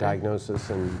about the diagnosis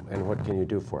and what can you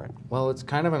do for it. Well, it's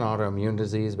kind of an autoimmune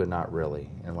disease, but not really.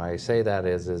 And why I say that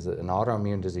is an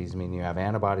autoimmune disease means you have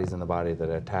antibodies in the body that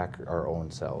attack our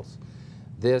own cells.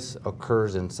 This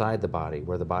occurs inside the body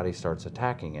where the body starts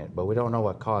attacking it, but we don't know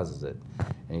what causes it.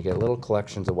 And you get little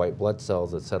collections of white blood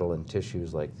cells that settle in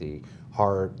tissues like the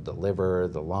heart, the liver,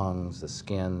 the lungs, the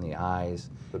skin, the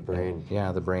eyes. The brain.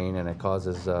 Yeah, the brain, and it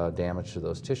causes damage to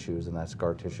those tissues, and that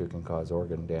scar tissue can cause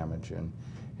organ damage and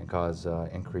cause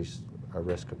increased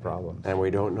risk of problems. And we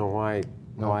don't know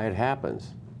why it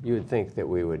happens. You would think that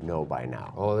we would know by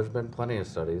now. Oh, there's been plenty of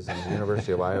studies, and the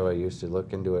University of Iowa used to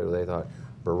look into it. They thought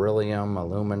beryllium,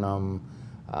 aluminum,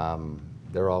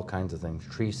 there are all kinds of things,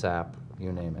 tree sap,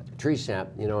 you name it. Tree sap,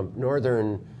 you know,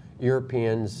 Northern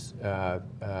Europeans are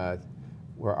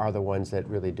the ones that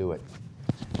really do it.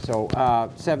 So,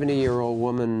 70-year-old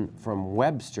woman from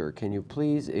Webster, can you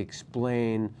please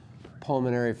explain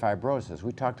pulmonary fibrosis?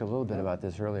 We talked a little bit about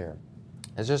this earlier.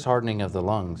 It's just hardening of the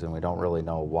lungs, and we don't really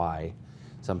know why.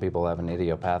 Some people have an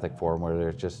idiopathic form where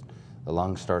there's just the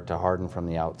lungs start to harden from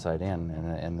the outside in,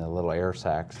 and the little air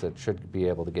sacs that should be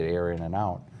able to get air in and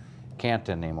out can't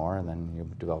anymore, and then you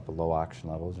develop low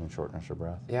oxygen levels and shortness of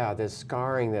breath. Yeah, this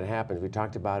scarring that happens, we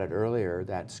talked about it earlier,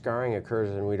 that scarring occurs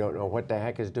and we don't know what the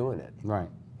heck is doing it. Right.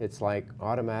 It's like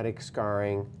automatic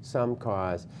scarring, some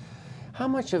cause. How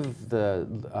much of the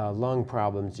lung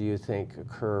problems do you think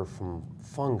occur from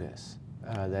fungus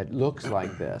that looks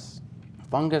like this?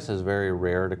 Fungus is very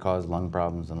rare to cause lung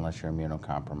problems unless you're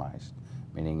immunocompromised,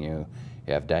 meaning you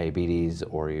have diabetes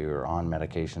or you're on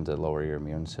medications that lower your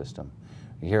immune system.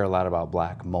 You hear a lot about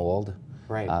black mold.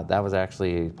 Right. That was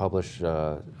actually published,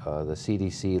 the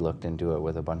CDC looked into it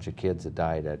with a bunch of kids that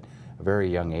died at a very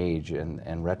young age,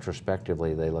 and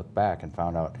retrospectively they looked back and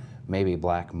found out maybe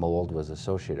black mold was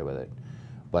associated with it.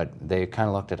 But they kind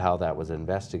of looked at how that was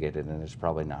investigated, and it's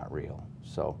probably not real.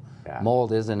 So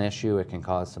mold is an issue. It can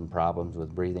cause some problems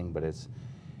with breathing, but it's...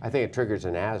 I think it triggers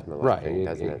an asthma right, thing,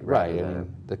 doesn't it? Right.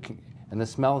 And the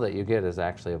smell that you get is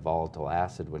actually a volatile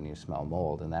acid when you smell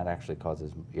mold, and that actually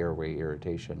causes airway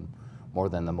irritation more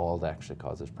than the mold actually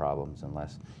causes problems,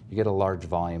 unless you get a large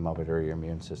volume of it or your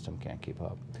immune system can't keep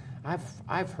up.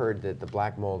 I've heard that the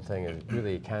black mold thing is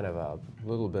really kind of a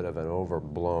little bit of an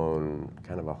overblown,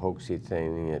 kind of a hoaxy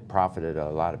thing. It profited a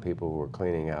lot of people who were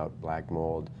cleaning out black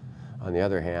mold. On the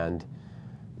other hand,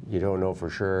 you don't know for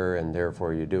sure, and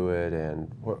therefore you do it. And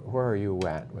where are you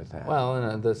at with that? Well,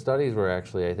 and the studies were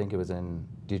actually, I think it was in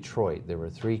Detroit. There were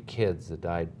 3 kids that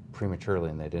died prematurely,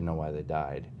 and they didn't know why they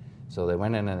died. So they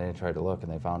went in and they tried to look, and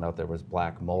they found out there was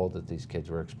black mold that these kids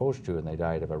were exposed to, and they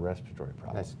died of a respiratory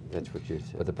problem. That's what you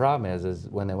said. But the problem is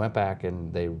when they went back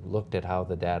and they looked at how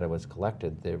the data was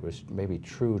collected, there was maybe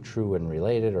true, and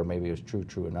related, or maybe it was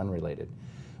true, and unrelated.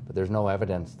 But there's no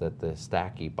evidence that the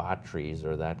Stachybotrys,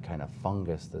 or that kind of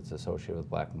fungus that's associated with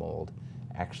black mold,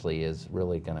 actually is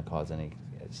really going to cause any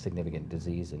significant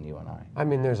disease in you and I. I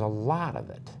mean, there's a lot of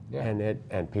it, Yeah.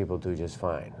 and people do just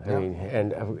fine. Yeah. I mean,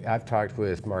 and I've talked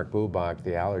with Mark Bubach,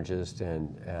 the allergist,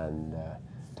 and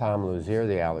Tom Luzier,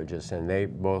 the allergist, and they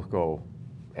both go,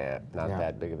 not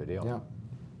that big of a deal. Yeah.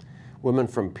 Women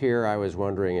from Pierre, I was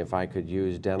wondering if I could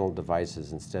use dental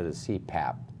devices instead of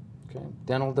CPAP. Okay.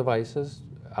 Dental devices,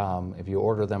 if you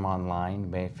order them online,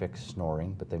 may fix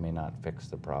snoring, but they may not fix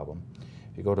the problem.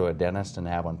 If you go to a dentist and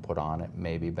have one put on, it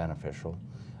may be beneficial.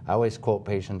 I always quote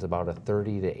patients about a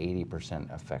 30 to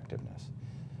 80% effectiveness.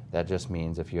 That just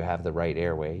means if you have the right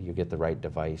airway, you get the right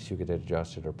device, you get it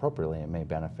adjusted appropriately, it may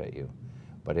benefit you.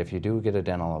 But if you do get a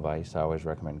dental device, I always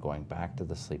recommend going back to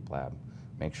the sleep lab.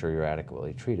 Make sure you're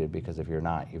adequately treated, because if you're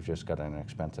not, you've just got an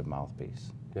expensive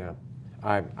mouthpiece. Yeah,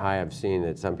 I have seen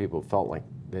that some people felt like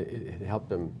it helped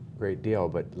them a great deal,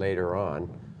 but later on,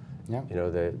 Yeah. you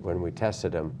know, when we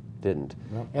tested them, didn't.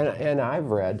 Yep. And I've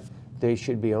read they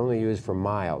should be only used for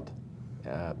mild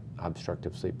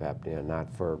obstructive sleep apnea, not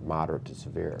for moderate to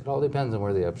severe. It all depends on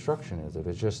where the obstruction is. If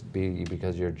it's just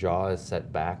because your jaw is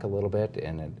set back a little bit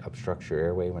and it obstructs your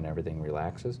airway when everything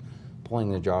relaxes,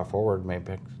 pulling the jaw forward may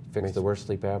fix the worst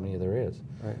sleep apnea there is.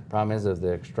 Right. Problem is, if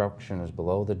the obstruction is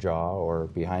below the jaw or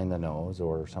behind the nose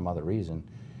or some other reason,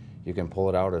 you can pull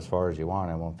it out as far as you want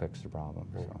and it won't fix the problem.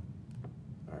 Right. So.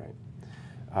 All right.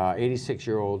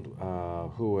 86-year-old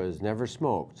who has never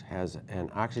smoked, has an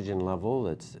oxygen level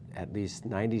that's at least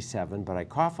 97, but I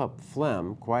cough up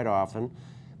phlegm quite often,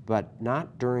 but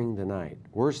not during the night.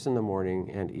 Worse in the morning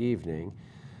and evening,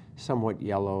 somewhat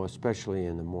yellow, especially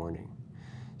in the morning.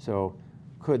 So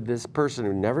could this person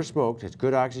who never smoked, has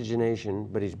good oxygenation,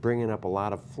 but he's bringing up a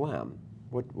lot of phlegm,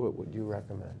 what would you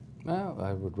recommend? Well,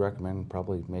 I would recommend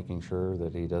probably making sure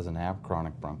that he doesn't have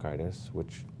chronic bronchitis,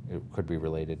 which it could be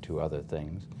related to other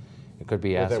things. It could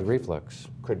be acid reflux.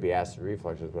 Could be acid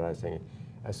reflux is what I was thinking.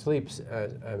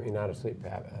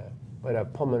 But a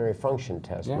pulmonary function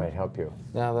test might help you.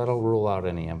 Yeah, that'll rule out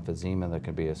any emphysema that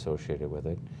could be associated with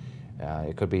it.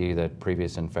 It could be that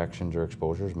previous infections or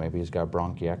exposures, maybe he's got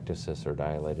bronchiectasis or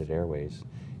dilated airways.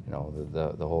 You know,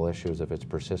 the whole issue is if it's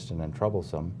persistent and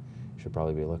troublesome, it should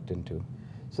probably be looked into.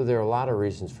 So there are a lot of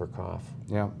reasons for cough.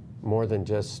 Yeah. More than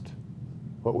just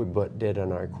what we did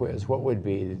on our quiz. What would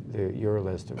be your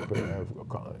list of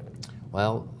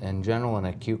Well, in general, an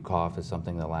acute cough is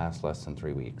something that lasts less than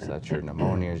 3 weeks. That's your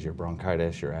pneumonias, your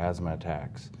bronchitis, your asthma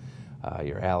attacks,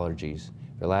 your allergies.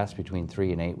 If it lasts between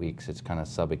 3 and 8 weeks, it's kind of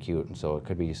subacute, and so it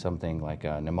could be something like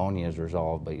pneumonia is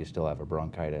resolved, but you still have a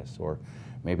bronchitis, or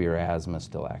maybe your asthma is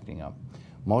still acting up.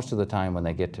 Most of the time when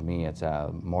they get to me, it's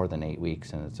more than 8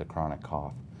 weeks, and it's a chronic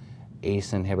cough.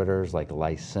 ACE inhibitors like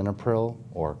lisinopril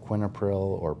or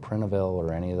quinapril or Prinavil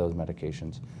or any of those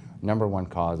medications, #1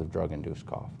 cause of drug-induced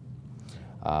cough.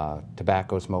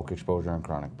 Tobacco smoke exposure and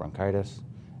chronic bronchitis,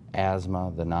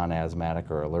 asthma, the non-asthmatic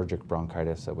or allergic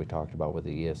bronchitis that we talked about with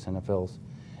the eosinophils.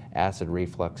 Acid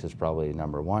reflux is probably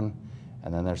 #1.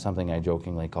 And then there's something I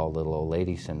jokingly call little old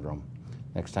lady syndrome.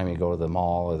 Next time you go to the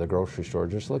mall or the grocery store,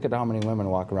 just look at how many women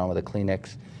walk around with a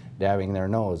Kleenex dabbing their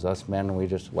nose. Us men, we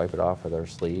just wipe it off with our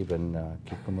sleeve and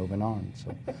keep them moving on.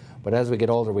 So, but as we get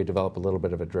older, we develop a little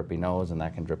bit of a drippy nose, and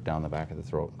that can drip down the back of the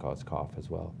throat and cause cough as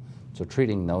well. So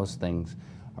treating those things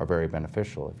are very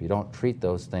beneficial. If you don't treat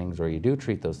those things, or you do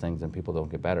treat those things and people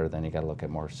don't get better, then you got to look at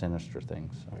more sinister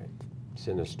things. Right.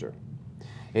 Sinister.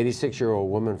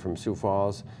 86-year-old woman from Sioux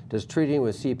Falls. Does treating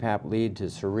with CPAP lead to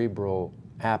cerebral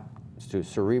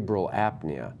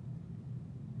apnea?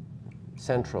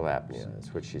 Central apnea,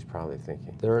 that's what she's probably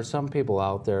thinking. There are some people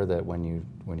out there that when you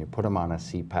put them on a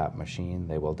CPAP machine,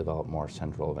 they will develop more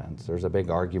central events. There's a big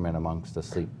argument amongst the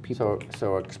sleep people.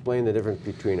 So explain the difference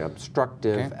between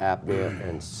obstructive apnea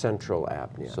and central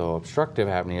apnea. So obstructive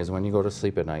apnea is when you go to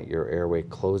sleep at night, your airway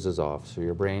closes off, so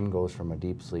your brain goes from a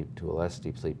deep sleep to a less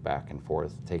deep sleep back and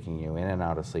forth, taking you in and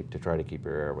out of sleep to try to keep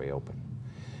your airway open.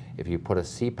 If you put a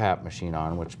CPAP machine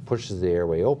on, which pushes the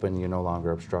airway open, you no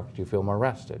longer obstruct, you feel more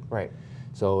rested. Right.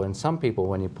 So in some people,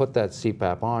 when you put that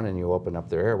CPAP on and you open up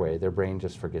their airway, their brain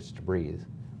just forgets to breathe.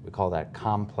 We call that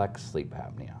complex sleep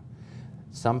apnea.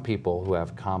 Some people who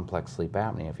have complex sleep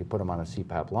apnea, if you put them on a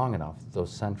CPAP long enough,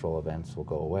 those central events will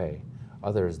go away.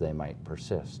 Others, they might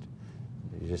persist.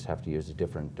 You just have to use a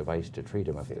different device to treat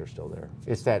them if they're still there.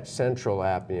 It's that central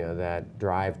apnea, that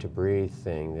drive to breathe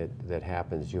thing that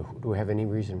happens. Do we have any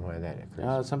reason why that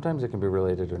occurs? Sometimes it can be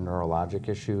related to neurologic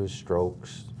issues,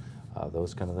 strokes,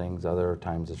 those kind of things. Other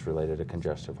times it's related to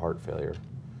congestive heart failure.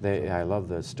 I love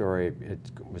the story.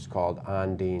 It was called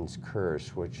Undine's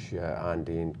Curse, which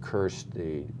Undine cursed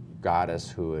the goddess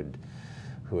who had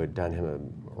done him a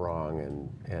wrong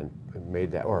and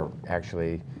made that, or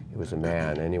actually it was a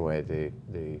man anyway.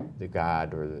 The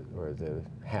god or the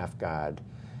half god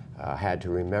had to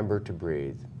remember to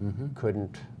breathe.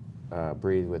 Couldn't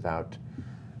breathe without.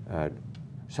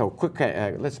 So quick,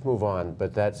 let's move on,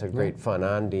 but that's a great fun.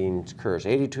 Undine's Curse.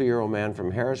 82-year-old man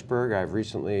from Harrisburg. I've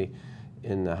recently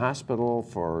in the hospital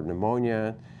for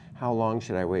pneumonia. How long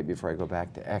should I wait before I go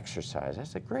back to exercise?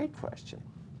 That's a great question.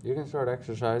 You can start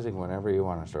exercising whenever you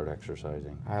want to start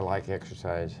exercising. I like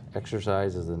exercise.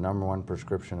 Exercise is the #1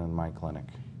 prescription in my clinic.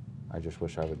 I just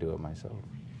wish I would do it myself.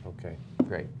 Okay,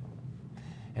 great.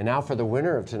 And now for the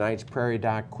winner of tonight's Prairie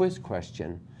Doc quiz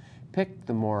question. Pick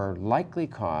the more likely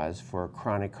cause for a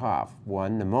chronic cough.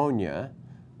 1, pneumonia,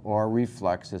 or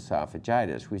reflux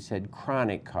esophagitis. We said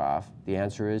chronic cough. The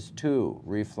answer is 2,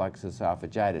 reflux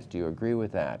esophagitis. Do you agree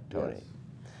with that, Tony? Yes.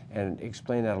 And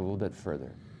explain that a little bit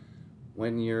further.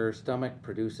 When your stomach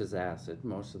produces acid,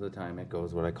 most of the time it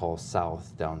goes what I call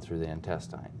south down through the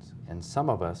intestines. And some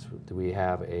of us, we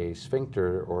have a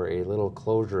sphincter or a little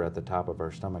closure at the top of our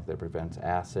stomach that prevents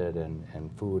acid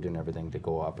and food and everything to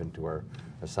go up into our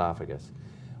esophagus.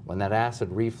 When that acid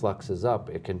refluxes up,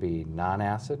 it can be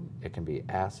non-acid, it can be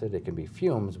acid, it can be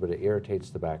fumes, but it irritates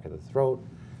the back of the throat,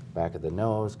 back of the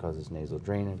nose, causes nasal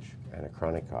drainage. And a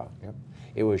chronic cough. Yep.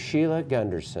 It was Sheila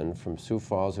Gunderson from Sioux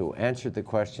Falls who answered the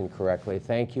question correctly.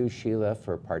 Thank you, Sheila,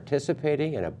 for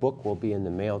participating, and a book will be in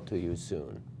the mail to you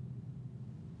soon.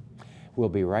 We'll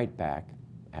be right back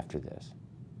after this.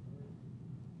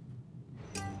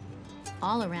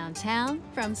 All around town,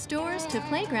 from stores to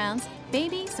playgrounds,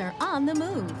 babies are on the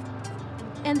move.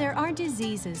 And there are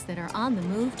diseases that are on the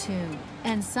move too,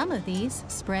 and some of these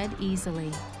spread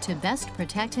easily. To best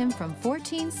protect him from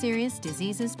 14 serious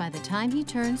diseases by the time he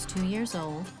turns 2 years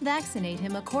old, vaccinate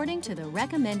him according to the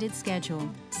recommended schedule,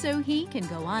 so he can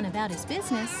go on about his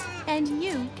business and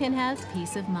you can have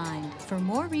peace of mind. For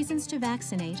more reasons to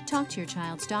vaccinate, talk to your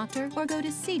child's doctor or go to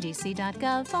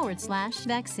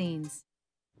cdc.gov/vaccines.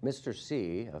 Mr.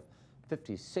 C, a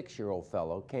 56-year-old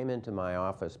fellow, came into my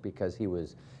office because he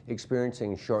was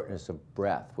experiencing shortness of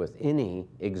breath with any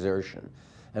exertion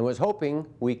and was hoping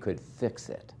we could fix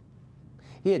it.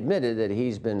 He admitted that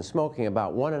he's been smoking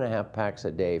about 1.5 packs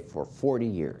a day for 40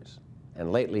 years,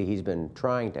 and lately he's been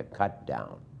trying to cut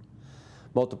down.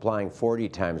 Multiplying 40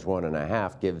 times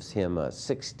 1.5 gives him a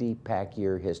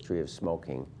 60-pack-year history of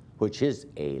smoking, which is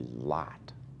a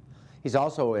lot. He's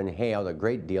also inhaled a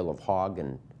great deal of hog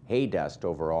and hay dust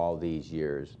over all these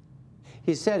years.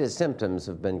 He said his symptoms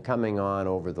have been coming on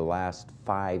over the last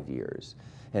 5 years,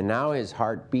 and now his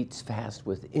heart beats fast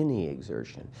with any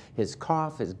exertion. His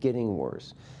cough is getting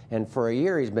worse, and for a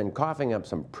year he's been coughing up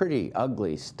some pretty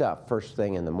ugly stuff first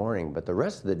thing in the morning, but the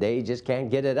rest of the day he just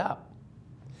can't get it up.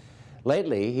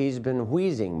 Lately, he's been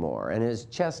wheezing more, and his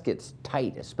chest gets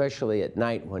tight, especially at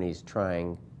night when he's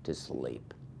trying to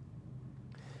sleep.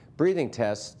 Breathing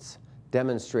tests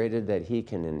demonstrated that he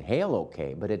can inhale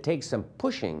okay, but it takes some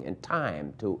pushing and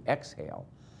time to exhale.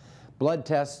 Blood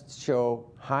tests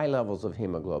show high levels of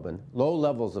hemoglobin, low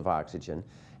levels of oxygen,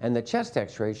 and the chest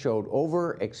x-ray showed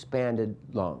overexpanded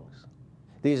lungs.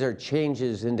 These are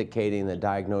changes indicating the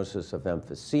diagnosis of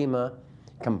emphysema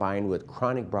combined with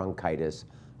chronic bronchitis,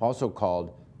 also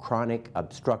called chronic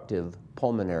obstructive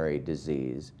pulmonary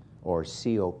disease, or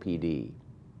COPD.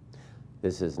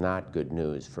 This is not good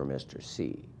news for Mr.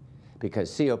 C, because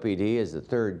COPD is the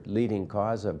third leading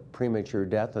cause of premature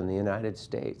death in the United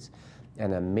States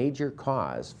and a major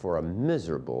cause for a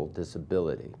miserable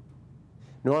disability.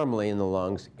 Normally in the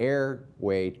lungs,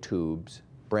 airway tubes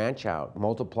branch out,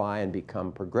 multiply, and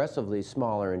become progressively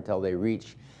smaller until they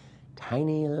reach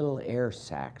tiny little air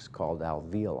sacs called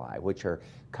alveoli, which are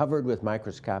covered with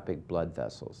microscopic blood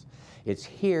vessels. It's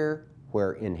here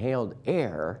where inhaled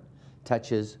air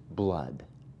touches blood.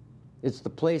 It's the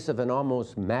place of an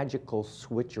almost magical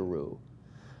switcheroo.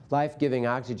 Life-giving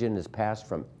oxygen is passed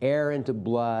from air into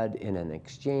blood in an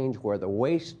exchange where the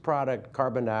waste product,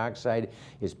 carbon dioxide,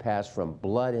 is passed from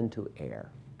blood into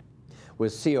air.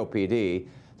 With COPD,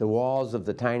 the walls of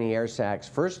the tiny air sacs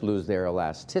first lose their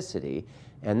elasticity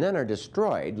and then are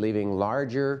destroyed, leaving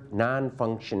larger,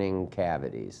 non-functioning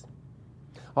cavities.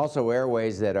 Also,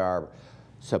 airways that are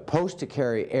supposed to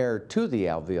carry air to the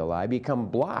alveoli become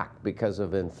blocked because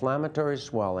of inflammatory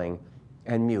swelling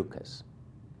and mucus.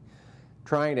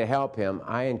 Trying to help him,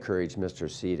 I encouraged Mr.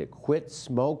 C to quit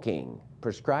smoking,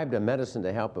 prescribed a medicine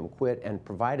to help him quit, and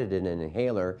provided an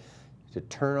inhaler to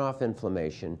turn off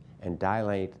inflammation and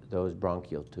dilate those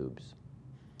bronchial tubes.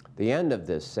 The end of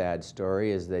this sad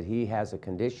story is that he has a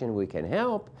condition we can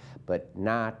help, but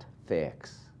not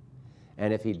fix.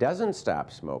 And if he doesn't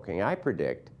stop smoking, I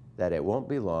predict that it won't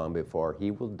be long before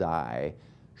he will die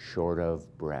short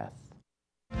of breath.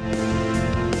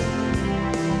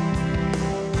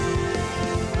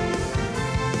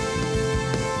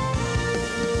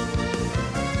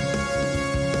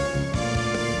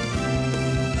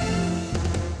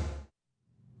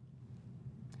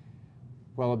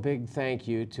 Well, a big thank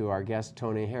you to our guest,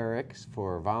 Tony Hericks,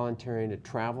 for volunteering to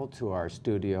travel to our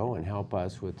studio and help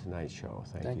us with tonight's show.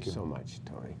 Thank you so much,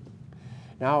 Tony.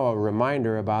 Now, a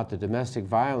reminder about the Domestic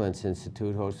Violence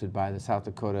Institute hosted by the South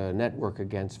Dakota Network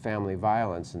Against Family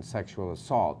Violence and Sexual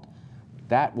Assault.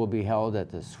 That will be held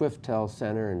at the Swiftel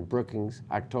Center in Brookings,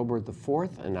 October the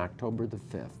 4th and October the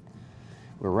 5th.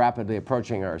 We're rapidly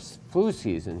approaching our flu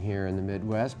season here in the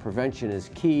Midwest. Prevention is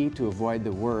key to avoid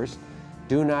the worst.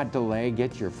 Do not delay.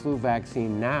 Get your flu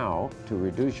vaccine now to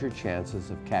reduce your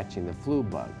chances of catching the flu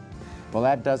bug. Well,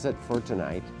 that does it for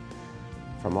tonight.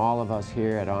 From all of us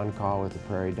here at On Call with the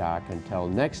Prairie Doc, until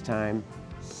next time,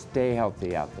 stay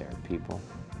healthy out there, people.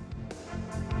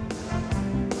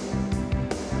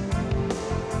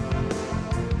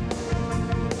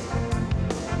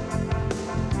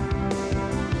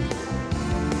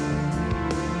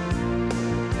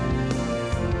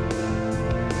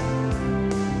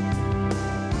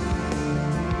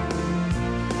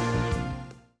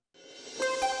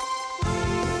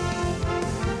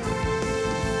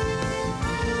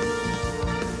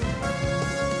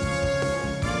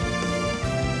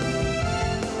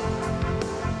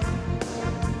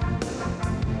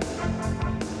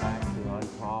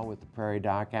 Prairie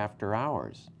Doc After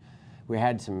Hours. We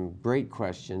had some great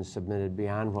questions submitted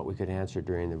beyond what we could answer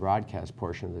during the broadcast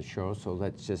portion of the show, so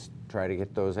let's just try to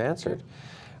get those answered.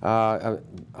 An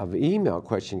email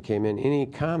question came in. Any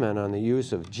comment on the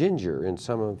use of ginger in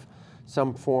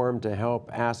some form to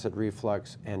help acid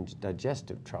reflux and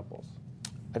digestive troubles?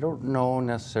 I don't know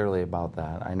necessarily about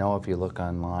that. I know if you look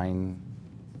online,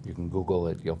 you can Google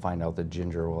it, you'll find out that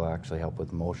ginger will actually help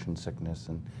with motion sickness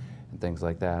and things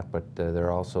like that. But there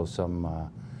are also some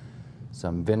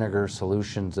vinegar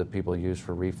solutions that people use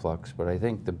for reflux. But I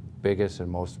think the biggest and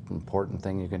most important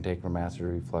thing you can take from acid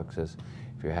reflux is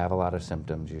if you have a lot of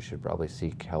symptoms, you should probably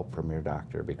seek help from your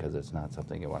doctor because it's not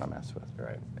something you want to mess with.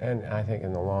 Right. And I think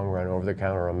in the long run,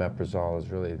 over-the-counter omeprazole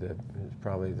is really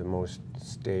probably the most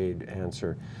staid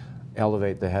answer.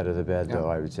 Elevate the head of the bed, though,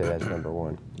 I would say that's number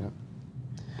one. Yep.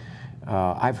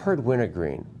 I've heard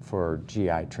wintergreen for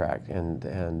GI tract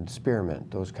and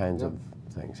spearmint, those kinds of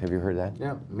things. Have you heard that?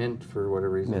 Yeah, mint for whatever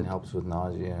reason helps with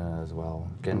nausea as well.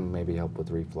 Can maybe help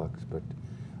with reflux, but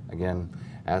again,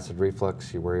 acid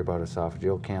reflux, you worry about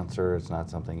esophageal cancer. It's not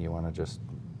something you want to just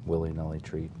willy-nilly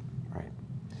treat. Right.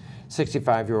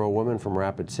 65-year-old woman from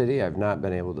Rapid City. I've not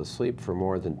been able to sleep for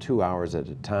more than 2 hours at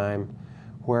a time.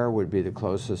 Where would be the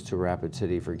closest to Rapid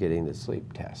City for getting the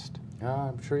sleep test?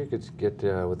 I'm sure you could get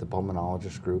with the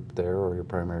pulmonologist group there or your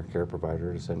primary care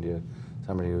provider to send you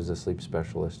somebody who's a sleep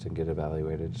specialist and get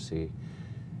evaluated to see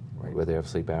whether you have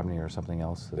sleep apnea or something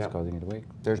else that's causing you to wake.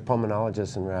 There's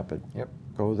pulmonologists in Rapid. Yep.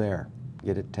 Go there,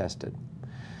 get it tested.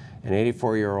 An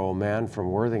 84-year-old man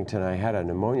from Worthington. I had a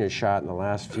pneumonia shot in the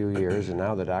last few years, and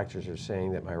now the doctors are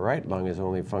saying that my right lung is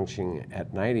only functioning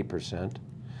at 90%,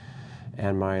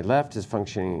 and my left is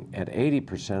functioning at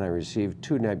 80%. I received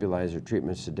 2 nebulizer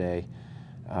treatments today.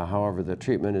 However, the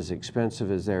treatment is expensive.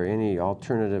 Is there any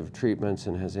alternative treatments,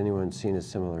 and has anyone seen a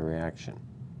similar reaction?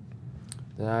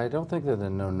 I don't think that the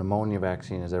pneumonia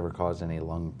vaccine has ever caused any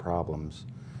lung problems.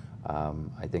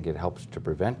 I think it helps to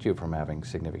prevent you from having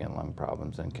significant lung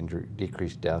problems and can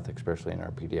decrease death, especially in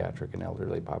our pediatric and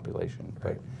elderly population.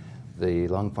 Right. But the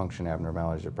lung function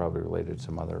abnormalities are probably related to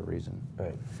some other reason.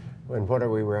 Right. And what are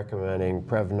we recommending?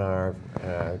 Prevnar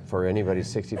for anybody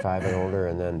 65 and older,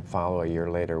 and then follow a year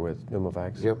later with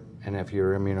Pneumovax? Yep. And if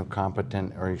you're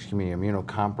immunocompetent, or excuse me,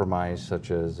 immunocompromised,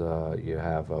 such as you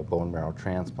have a bone marrow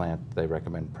transplant, they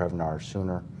recommend Prevnar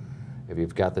sooner. If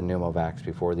you've got the Pneumovax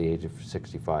before the age of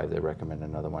 65, they recommend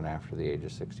another one after the age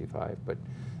of 65. But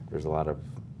there's a lot of,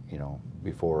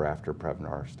 before or after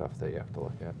Prevnar stuff that you have to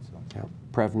look at. So. Yeah.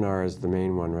 Prevnar is the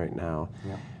main one right now.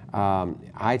 Yeah.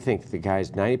 I think the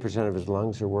guy's 90% of his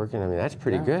lungs are working. I mean, that's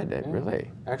pretty good, really.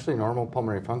 Actually, normal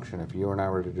pulmonary function, if you and I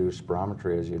were to do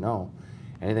spirometry, as you know,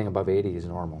 anything above 80 is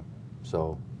normal.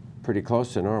 So, pretty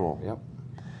close to normal. Yep.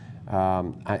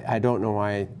 I don't know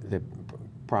why the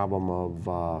problem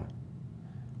of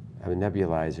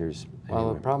nebulizers.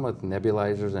 Well, the problem with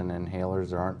nebulizers and inhalers,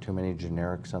 there aren't too many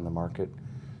generics on the market.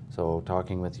 So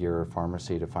talking with your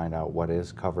pharmacy to find out what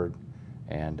is covered,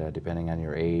 and depending on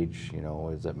your age,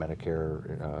 is it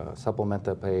Medicare supplement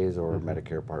that pays or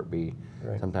Medicare Part B?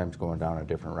 Right. Sometimes going down a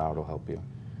different route will help you.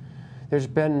 There's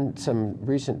been some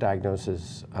recent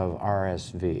diagnosis of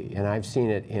RSV, and I've seen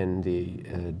it in the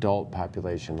adult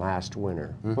population last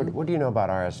winter. What do you know about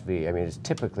RSV? I mean, it's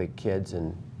typically kids,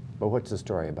 but what's the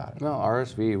story about it? Well,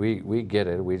 RSV, we get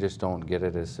it. We just don't get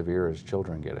it as severe as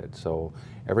children get it. So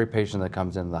every patient that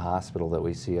comes into the hospital that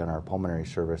we see on our pulmonary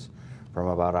service from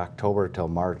about October till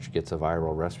March gets a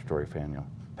viral respiratory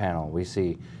panel. We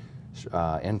see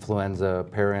influenza,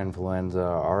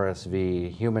 parainfluenza, RSV,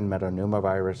 human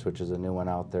metapneumovirus, which is a new one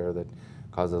out there that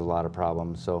causes a lot of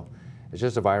problems. So it's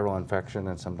just a viral infection,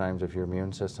 and sometimes if your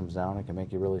immune system's down, it can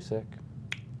make you really sick.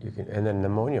 And then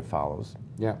pneumonia follows.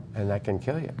 Yeah. And that can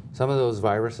kill you. Some of those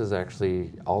viruses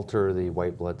actually alter the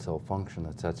white blood cell function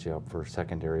that sets you up for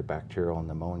secondary bacterial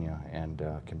pneumonia and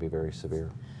can be very severe.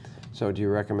 So do you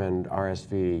recommend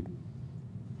RSV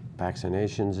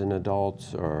vaccinations in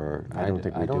adults, or I don't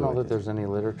think we do. I don't know that there's any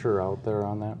literature out there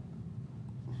on that.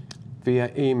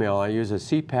 Via email, I use a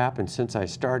CPAP, and since I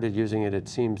started using it, it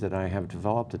seems that I have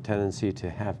developed a tendency to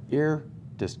have ear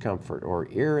discomfort or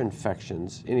ear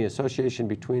infections. Any association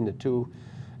between the two,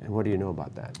 and what do you know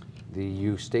about that? The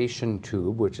eustachian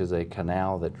tube, which is a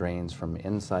canal that drains from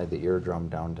inside the eardrum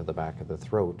down to the back of the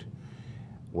throat,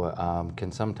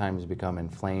 can sometimes become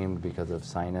inflamed because of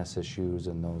sinus issues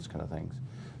and those kind of things.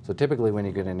 So typically when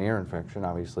you get an ear infection,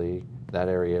 obviously that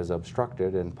area is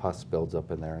obstructed and pus builds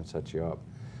up in there and sets you up.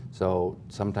 So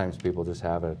sometimes people just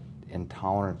have an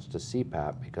intolerance to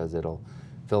CPAP because it'll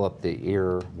fill up the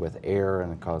ear with air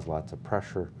and cause lots of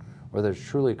pressure. Whether it's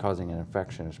truly causing an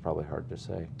infection is probably hard to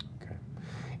say. Okay.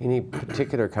 Any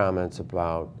particular comments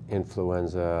about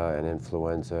influenza and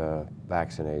influenza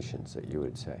vaccinations that you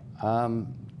would say?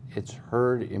 It's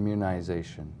herd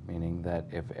immunization, meaning that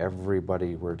if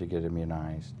everybody were to get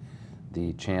immunized,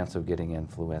 the chance of getting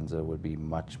influenza would be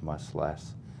much, much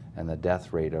less, and the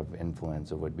death rate of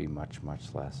influenza would be much,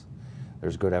 much less.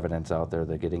 There's good evidence out there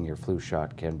that getting your flu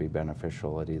shot can be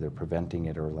beneficial at either preventing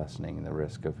it or lessening the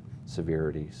risk of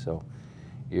severity. So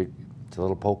it's a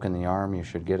little poke in the arm, you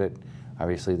should get it.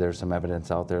 Obviously there's some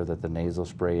evidence out there that the nasal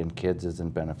spray in kids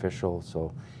isn't beneficial,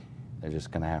 so they're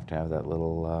just going to have that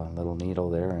little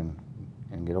needle there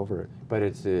and get over it. But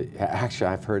it's actually,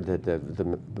 I've heard that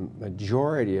the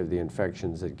majority of the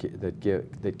infections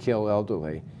that kill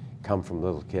elderly come from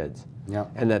little kids. Yeah.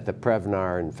 And that the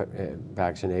Prevnar and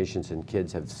vaccinations in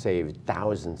kids have saved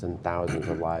thousands and thousands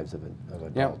of lives of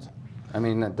adults. Yep. I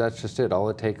mean, that's just it. All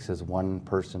it takes is one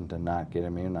person to not get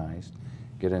immunized,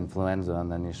 get influenza,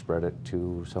 and then you spread it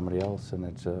to somebody else, and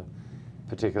it's a...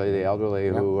 Particularly the elderly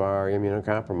who are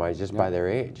immunocompromised just by their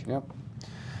age. Yep.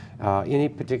 Any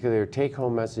particular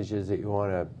take-home messages that you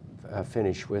want to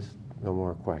finish with? No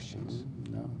more questions.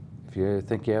 No. If you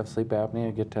think you have sleep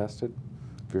apnea, get tested.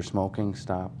 If you're smoking,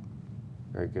 stop.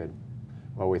 Very good.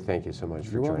 Well, we thank you so much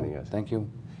for joining us. Thank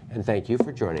you. And thank you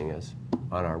for joining us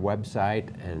on our website,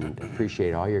 and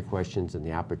appreciate all your questions and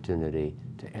the opportunity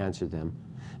to answer them.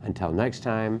 Until next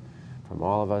time, from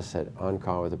all of us at On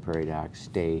Call with the Prairie Doc,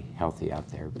 stay healthy out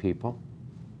there, people.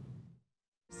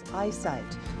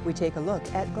 Eyesight. We take a look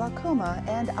at glaucoma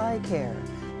and eye care.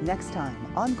 Next time,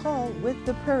 On Call with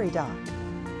the Prairie Doc.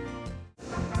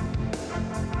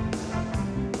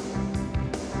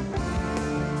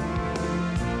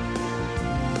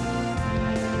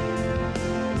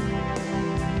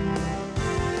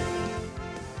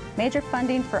 Major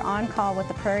funding for On Call with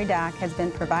the Prairie Doc has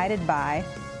been provided by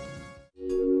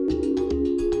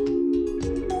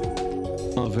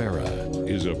Avera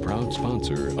is a proud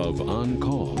sponsor of On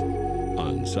Call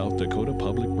on South Dakota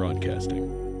Public Broadcasting.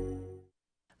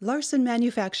 Larson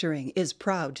Manufacturing is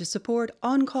proud to support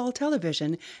On Call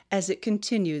television as it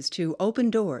continues to open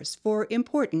doors for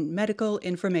important medical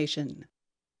information.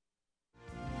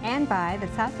 And by the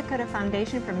South Dakota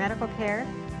Foundation for Medical Care,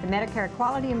 the Medicare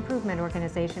Quality Improvement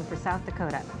Organization for South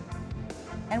Dakota.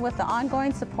 And with the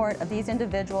ongoing support of these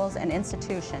individuals and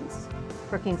institutions.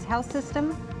 Brookings Health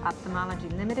System, Ophthalmology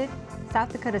Limited,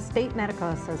 South Dakota State Medical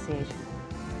Association.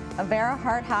 Avera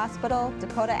Heart Hospital,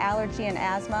 Dakota Allergy and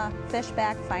Asthma,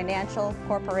 Fishback Financial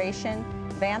Corporation,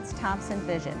 Vance Thompson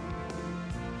Vision.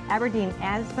 Aberdeen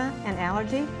Asthma and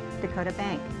Allergy, Dakota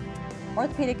Bank.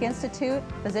 Orthopedic Institute,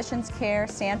 Physicians Care,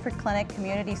 Sanford Clinic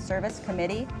Community Service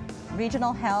Committee,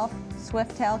 Regional Health,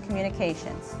 Swiftel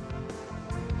Communications.